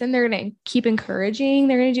that person. They're going to keep encouraging.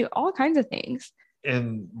 They're going to do all kinds of things.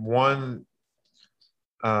 In one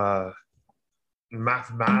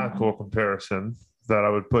mathematical comparison that I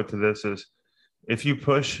would put to this is, if you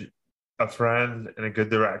push a friend in a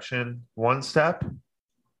good direction one step,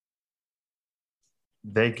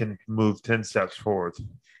 they can move 10 steps forward.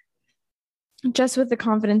 Just with the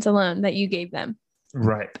confidence alone that you gave them.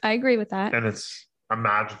 Right. I agree with that. And it's a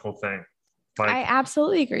magical thing. Like, I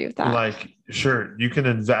absolutely agree with that. Like, sure, you can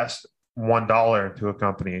invest $1 into a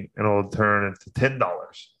company and it'll turn into $10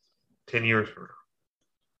 10 years from now.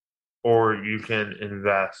 Or you can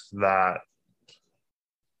invest that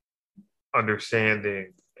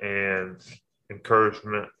understanding and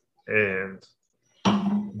encouragement and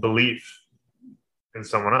belief in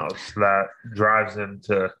someone else that drives them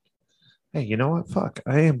to, hey, you know what? Fuck,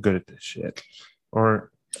 I am good at this shit. Or,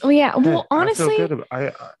 yeah, well, hey, honestly,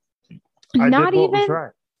 I not did what even was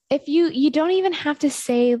right. If you don't even have to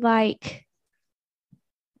say like,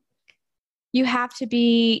 you have to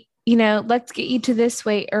be, you know, let's get you to this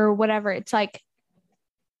weight or whatever. It's like,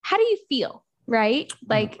 how do you feel? Right?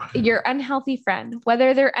 Like your unhealthy friend,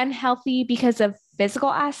 whether they're unhealthy because of physical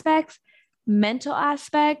aspects, mental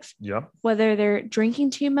aspects, whether they're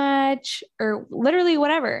drinking too much or literally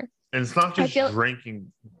whatever. And it's not just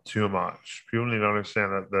drinking too much. People need to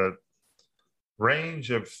understand that the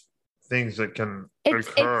range of things that can It's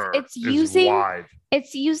occur it's is using wide.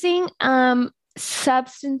 it's using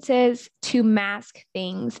substances to mask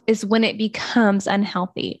things is when it becomes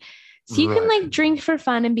unhealthy. So you can Right. like drink for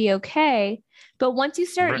fun and be okay, but once you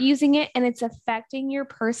start Right. using it and it's affecting your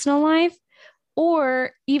personal life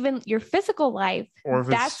or even your physical life, Or if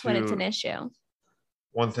that's when it's an to- issue.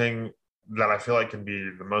 One thing that I feel like can be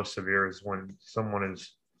the most severe is when someone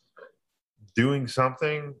is doing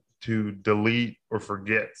something to delete or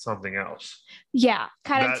forget something else. Yeah,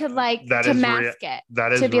 kind of That- to like that to is mask it.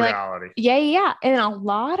 That is To be like, reality. Yeah. And a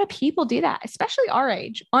lot of people do that, especially our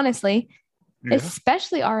age, honestly, Yeah.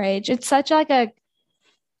 especially our age. It's such like a,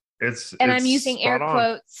 and I'm using air spot on.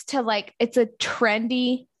 quotes to like, it's a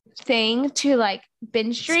trendy thing to like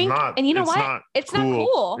binge It's drink. not- And you know it's what? not It's not cool.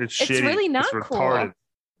 cool. It's It's shitty. really not It's cool. retarded.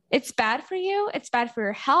 It's bad for you. It's bad for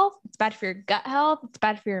your health. It's bad for your gut health. It's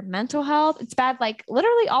bad for your mental health. It's bad, like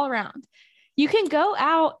literally all around. You can go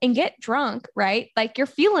out and get drunk, right? Like you're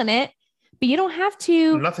feeling it, but you don't have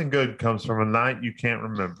to. Nothing good comes from a night you can't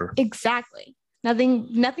remember. Exactly.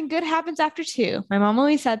 Nothing good happens after 2. My mom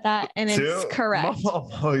always said that, and it's correct. My mom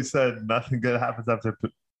always said nothing good happens after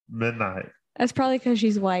midnight. That's probably because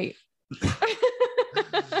she's white.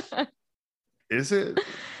 Is it?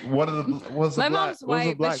 What's the My black, mom's what does the white,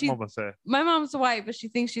 but black she's- mama say? My mom's white, but she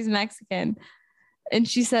thinks she's Mexican. And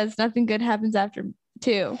she says nothing good happens after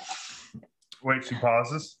 2. Wait, she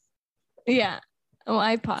pauses. Yeah. Oh,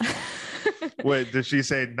 I pause. Wait, did she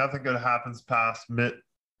say nothing good happens past mid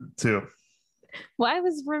two? Well, I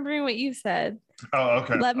was remembering what you said. Oh,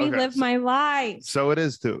 okay. Let me okay. live my life. So it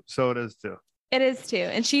is two. It is too.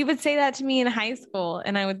 And she would say that to me in high school,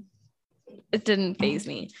 and it didn't faze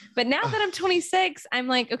me. But now that I'm 26, I'm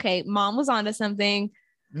like, okay, mom was onto something.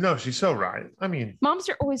 No, she's so right. I mean, Moms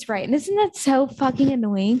are always right. And isn't that so fucking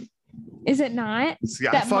annoying? Is it not? see,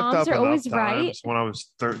 I That fucked moms up are enough always times right? when I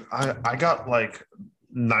was 30. I got like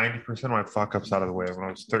 90% of my fuck ups out of the way when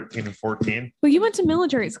I was 13 and 14. Well, you went to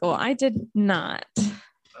military school. I did not.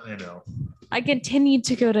 I know. I continued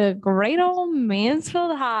to go to great old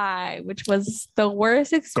Mansfield High, which was the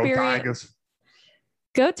worst Go experience. Tigers.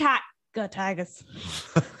 Go Tigers.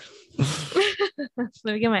 Let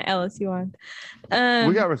me get my LSU on.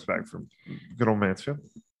 We got respect from good old Mansfield.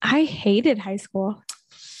 I hated high school.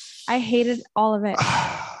 I hated all of it.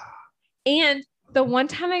 And the one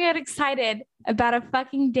time I got excited about a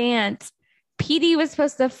fucking dance, PD was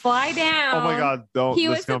supposed to fly down. Oh my God. Don't. He This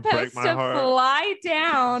was is going to break supposed my to heart. fly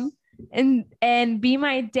down and be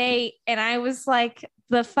my date. And I was like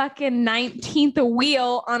the fucking 19th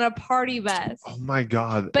wheel on a party bus. Oh my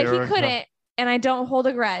God. But Erica, he couldn't. And I don't hold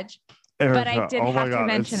a grudge. but I did oh my have to God,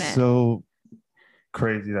 mention it's it. so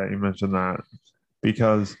crazy that you mentioned that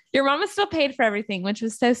because Your mama still paid for everything, which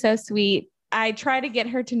was so, so sweet. I try to get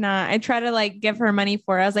her to not. I try to like give her money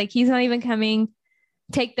for it. I was like, he's not even coming.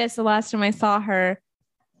 Take this. The last time I saw her,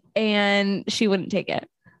 and she wouldn't take it.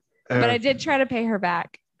 But I did try to pay her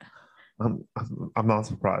back. I'm not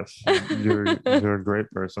surprised. You're a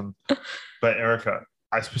great person. But Erica,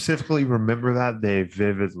 I specifically remember that day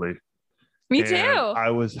vividly. Me And too. I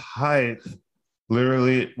was hyped.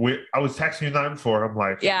 Literally, I was texting you the night before. I'm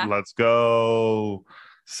like, Yeah. let's go.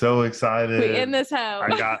 So excited. We in this hoe. I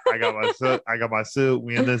got my suit. I got my suit.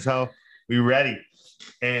 We in this hoe. We ready.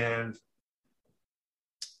 And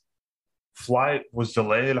flight was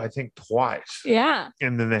delayed, I think, twice. Yeah.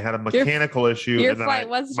 And then they had a mechanical issue. your and then flight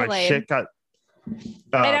was my delayed. shit got. And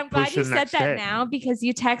I'm glad pushed you to the said next that day. now because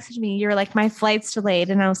you texted me. You're like, my flight's delayed.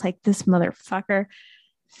 And I was like, this motherfucker.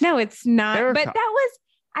 No, it's not. Erica. But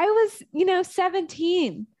I was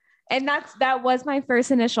 17. And that was my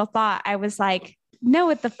first initial thought. I was like, no,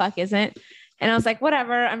 what the fuck isn't? And I was like,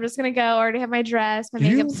 whatever. I'm just going to go. I already have my dress, my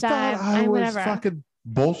makeup You stuff. thought I was whatever. fucking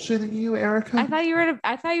bullshitting you, Erica? I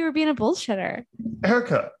thought you were being a bullshitter.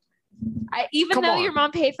 Erica, Even Come though on. your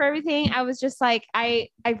mom paid for everything, I was just like, I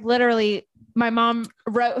literally, my mom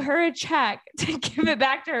wrote her a check to give it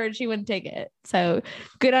back to her and she wouldn't take it. So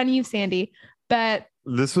good on you, Sandy. But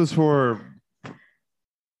this was for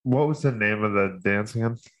what was the name of the dance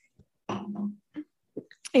again?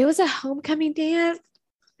 it was a homecoming dance,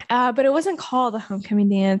 but it wasn't called a homecoming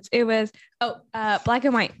dance. It was, black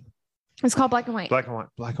and white. It was called black and white. Black and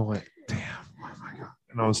white. Damn. Oh my God.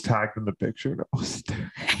 And I was tagged in the picture. That was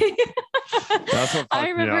That's what fucked I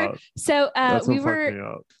remember. me out. So That's we what fucked me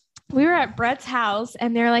out. were at Brett's house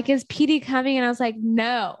and they're like, is PD coming? And I was like,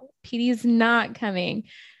 no, PD's not coming.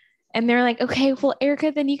 And they're like, okay, well,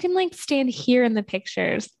 Erica, then you can like stand here in the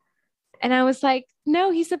pictures. And I was like,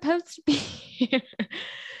 no, he's supposed to be here.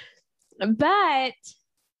 But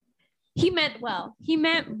He meant well. He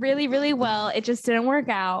meant really, really well. It just didn't work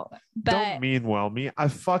out. But Don't mean well, me. I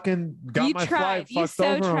fucking got You my tried. flight You fucked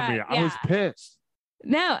so over on me. tried. I was Yeah. pissed.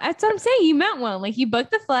 no, that's what I'm saying. You meant well. Like you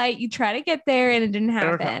booked the flight, you try to get there, and it didn't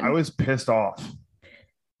happen. Erica, I was pissed off.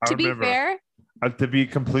 To be fair, To be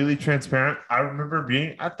completely transparent, I remember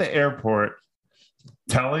being at the airport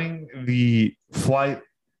telling the flight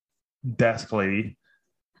desk lady,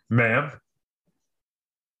 ma'am,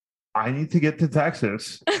 I need to get to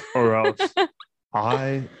Texas or else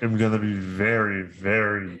I am going to be very,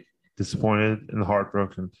 very disappointed and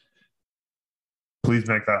heartbroken. Please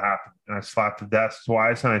make that happen. And I slapped the desk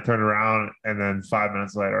twice and I turned around. And then 5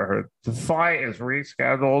 minutes later, I heard the flight is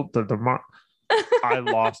rescheduled to tomorrow. I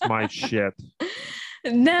lost my shit.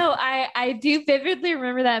 no, I do vividly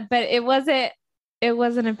remember that, but it wasn't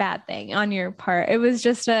a bad thing on your part. It was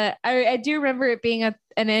just I do remember it being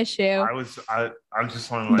an issue. I was just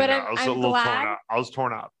wanting to But I was I'm a little glad- torn up. I was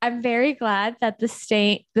torn up. I'm very glad that the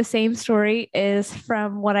same story is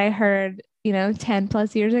from what I heard, 10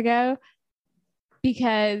 plus years ago,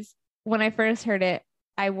 because when I first heard it,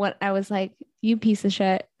 I was like, you piece of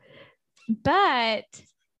shit. But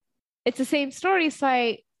it's the same story,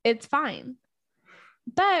 so it's fine.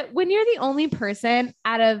 But when you're the only person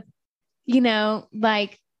out of,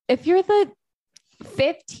 like if you're the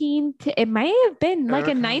 15th, it might have been like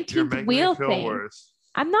a Erica, you're 19th making wheel me feel thing. worse.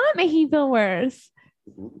 I'm not making you feel worse.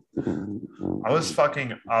 I was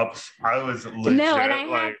fucking up. I was legit No,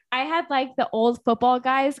 and I had like the old football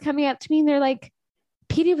guys coming up to me and they're like,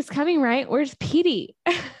 Petey was coming, right? Where's Petey?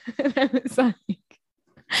 And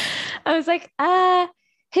I was like,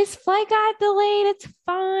 his flight got delayed. It's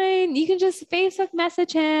fine. You can just Facebook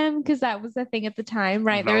message him, because that was the thing at the time,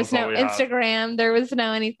 right? There was no Instagram. There was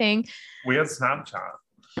no anything. We had Snapchat.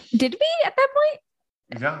 Did we at that point?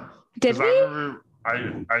 Yeah. Did 'Cause we? I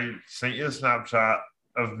remember I sent you a Snapchat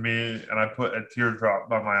of me and I put a teardrop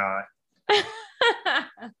by my eye.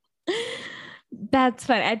 That's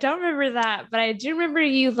funny. I don't remember that, but I do remember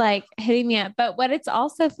you like hitting me up. But what it's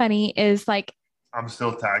also funny is like I'm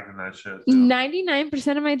still tagged in that shit. Too.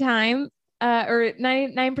 99% of my time, or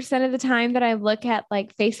 99% of the time that I look at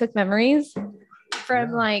like Facebook memories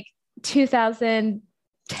from like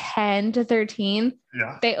 2010 to 13,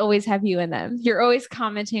 Yeah. they always have you in them. You're always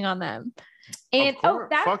commenting on them. And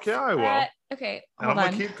that's fuck yeah, I will. Okay, And hold I'm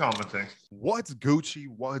on. gonna keep commenting. What's Gucci?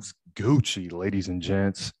 What's Gucci, ladies and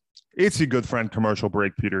gents? It's your good friend Commercial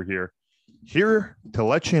Break Peter here. Here to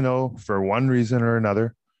let you know, for one reason or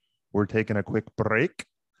another, we're taking a quick break.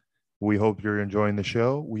 We hope you're enjoying the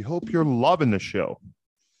show. We hope you're loving the show.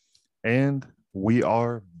 And we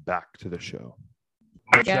are back to the show.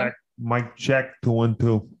 Mic check. Mic check. 2 1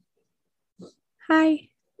 2. Hi.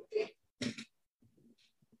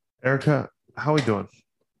 Erica, how we doing?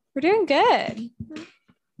 We're doing good.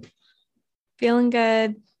 Feeling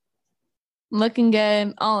good. Looking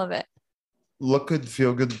good. All of it. Look good,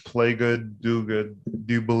 feel good, play good, do good.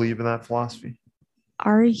 Do you believe in that philosophy?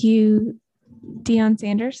 Are you Deion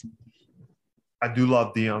Sanders? I do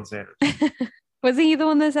love Deion Sanders. Wasn't he the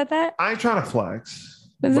one that said that? I ain't trying to flex,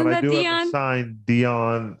 Wasn't but I that do have Deion? a signed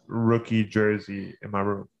Deion rookie jersey in my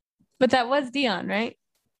room. But that was Deion, right?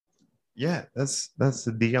 Yeah, that's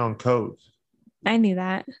the Deion code. I knew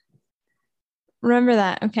that. Remember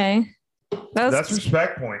that, okay? That's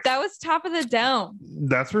respect points. That was top of the dome.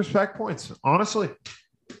 That's respect points. Honestly,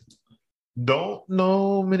 don't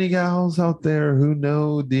know many gals out there who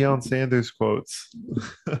know Deion Sanders quotes.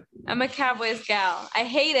 I'm a Cowboys gal. I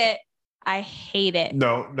hate it. I hate it.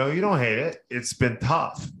 No, you don't hate it. It's been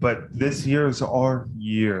tough, but this year is our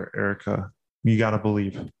year, Erica. You got to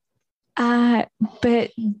believe.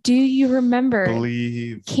 But do you remember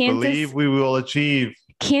Believe we will achieve.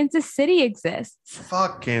 Kansas City exists?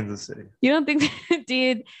 Fuck Kansas City. You don't think that,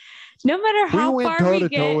 dude, no matter how we went far toe we to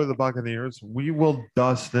toe get, with the Buccaneers. We will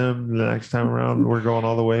dust them the next time around. We're going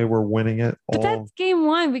all the way. We're winning it. but that's game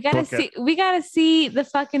one. We gotta see the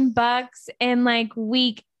fucking Bucks in like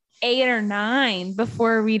week 8 or 9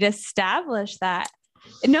 before we'd establish that.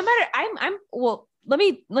 No matter, well, let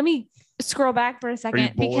me scroll back for a Are you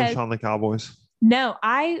second bullish because on the Cowboys? no,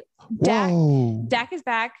 Whoa. Dak is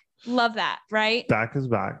back. Love that, right? Dak is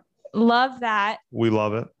back. Love that. We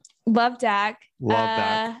love it. Love Dak. Love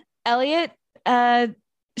Dak. Elliot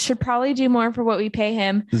should probably do more for what we pay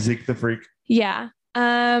him. Zeke the Freak. Yeah.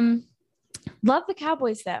 Love the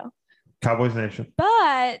Cowboys though. Cowboys Nation.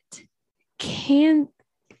 But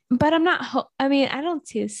I'm not I don't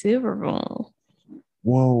see a Super Bowl.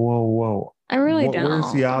 Whoa. I really don't.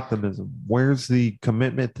 Where's the optimism? Where's the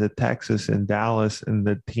commitment to Texas and Dallas and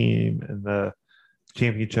the team and the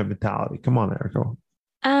championship mentality? Come on, Erica.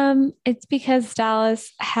 It's because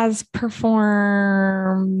Dallas has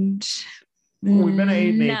performed. We've been an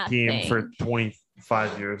 8-8 nothing. team for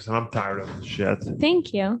 25 years, and I'm tired of the shit.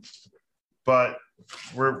 Thank you. But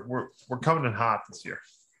we're coming in hot this year.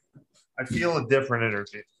 I feel a different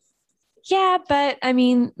energy. Yeah, but I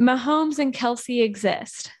mean, Mahomes and Kelsey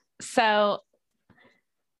exist. So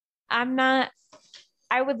I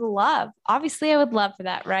would love for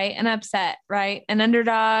that, right? An upset, right? An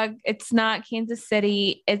underdog. It's not Kansas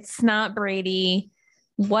City. It's not Brady,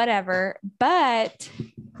 whatever. But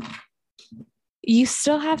you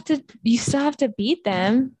still have to beat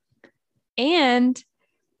them. And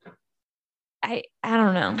I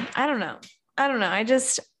don't know.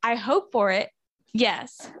 I hope for it.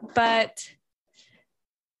 Yes, but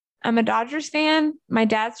I'm a Dodgers fan. My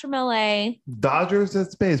dad's from LA. Dodgers,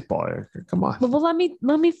 that's baseball. Erica. Come on. Well, let me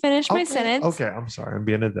finish my sentence. Okay, I'm sorry. I'm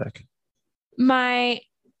being a dick. My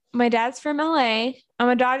dad's from LA. I'm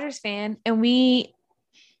a Dodgers fan, and we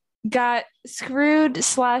got screwed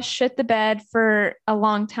 / shit the bed for a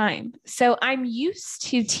long time. So I'm used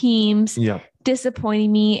to teams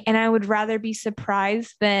disappointing me, and I would rather be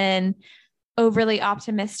surprised than overly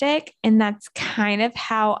optimistic. And that's kind of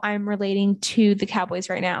how I'm relating to the Cowboys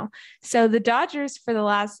right now. So the Dodgers for the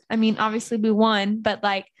last, I mean, obviously we won, but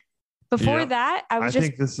like before that, I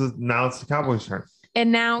think it's the Cowboys' turn.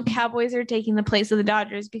 And now Cowboys are taking the place of the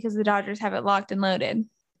Dodgers because the Dodgers have it locked and loaded.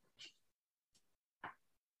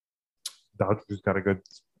 Dodgers got a good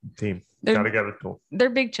team. Got to get it cool. They're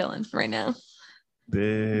big chilling right now.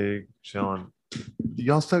 Big chilling.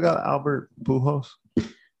 Y'all still got Albert Pujols?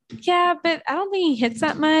 Yeah, but I don't think he hits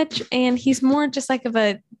that much, and he's more just like of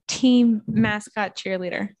a team mascot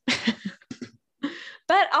cheerleader.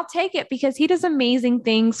 But I'll take it because he does amazing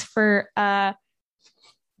things for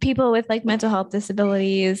people with like mental health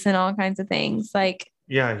disabilities and all kinds of things. Like,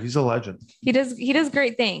 yeah, he's a legend. He does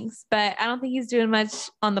great things, but I don't think he's doing much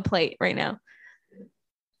on the plate right now.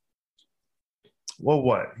 Well,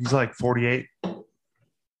 what? He's like 48.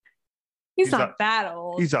 He's not that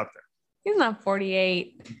old. He's up there. He's not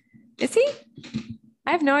 48. Is he?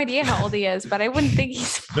 I have no idea how old he is, but I wouldn't think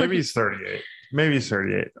he's 48. Maybe he's 38. Maybe he's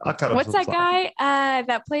 38. I'll cut What's that guy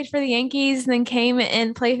that played for the Yankees and then came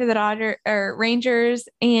and played for the Rangers,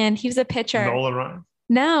 and he was a pitcher? Nolan Ryan?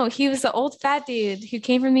 No, he was the old fat dude who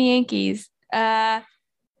came from the Yankees.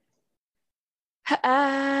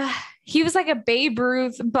 He was like a Babe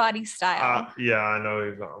Ruth body style. Yeah, I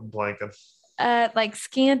know. I'm blanking. Like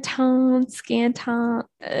Scantling's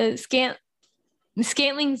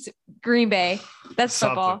Green Bay. That's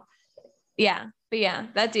football. Something. Yeah, but yeah,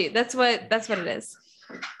 that dude. That's what it is.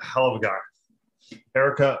 Hell of a guy.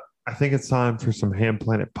 Erica, I think it's time for some Ham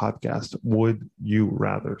Planet podcast. Would you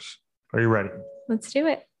rathers? Are you ready? Let's do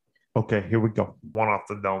it. Okay, here we go. One off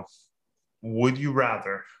the dome. Would you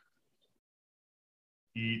rather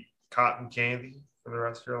eat cotton candy for the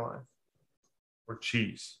rest of your life or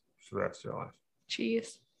cheese for the rest of your life?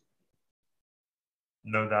 Cheese.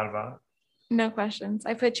 No doubt about it. No questions.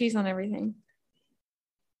 I put cheese on everything.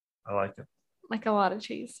 I like it. Like a lot of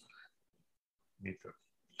cheese. Me too.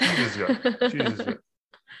 Cheese is good. Cheese is good.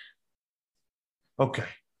 Okay.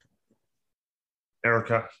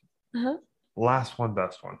 Erica. Uh-huh. Last one,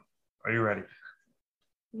 best one. Are you ready?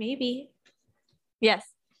 Maybe. Yes.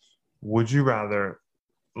 Would you rather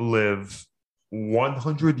live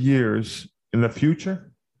 100 years in the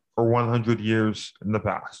future or 100 years in the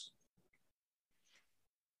past?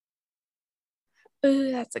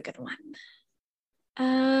 Ooh, that's a good one.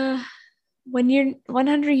 When you're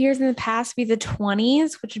 100 years in the past, be the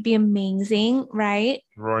 20s, which would be amazing, right?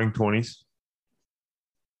 Roaring 20s.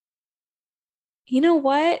 You know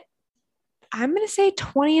what? I'm going to say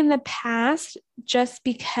 20 in the past just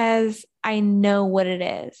because I know what it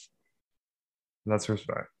is. That's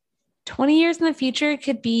respect. 20 years in the future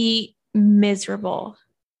could be miserable.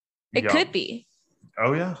 It could be.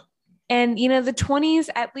 Oh, yeah. And, you know, the 20s,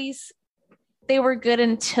 at least they were good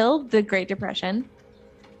until the Great Depression.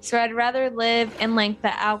 So I'd rather live in like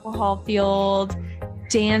the alcohol-fueled,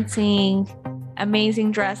 dancing,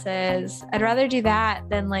 amazing dresses. I'd rather do that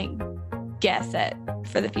than like guess it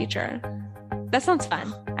for the future. That sounds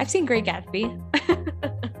fun. I've seen Great Gatsby.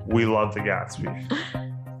 We love the Gatsby.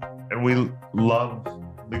 And we love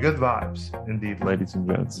the good vibes, indeed, ladies and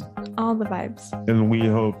gents. All the vibes. And we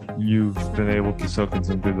hope you've been able to soak in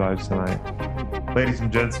some good vibes tonight. Ladies and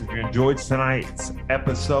gents, if you enjoyed tonight's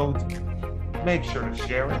episode, make sure to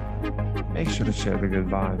share it. Make sure to share the good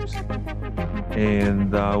vibes.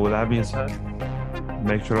 And with that being said,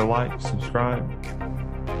 make sure to like, subscribe,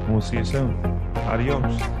 and we'll see you soon.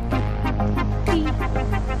 Adios.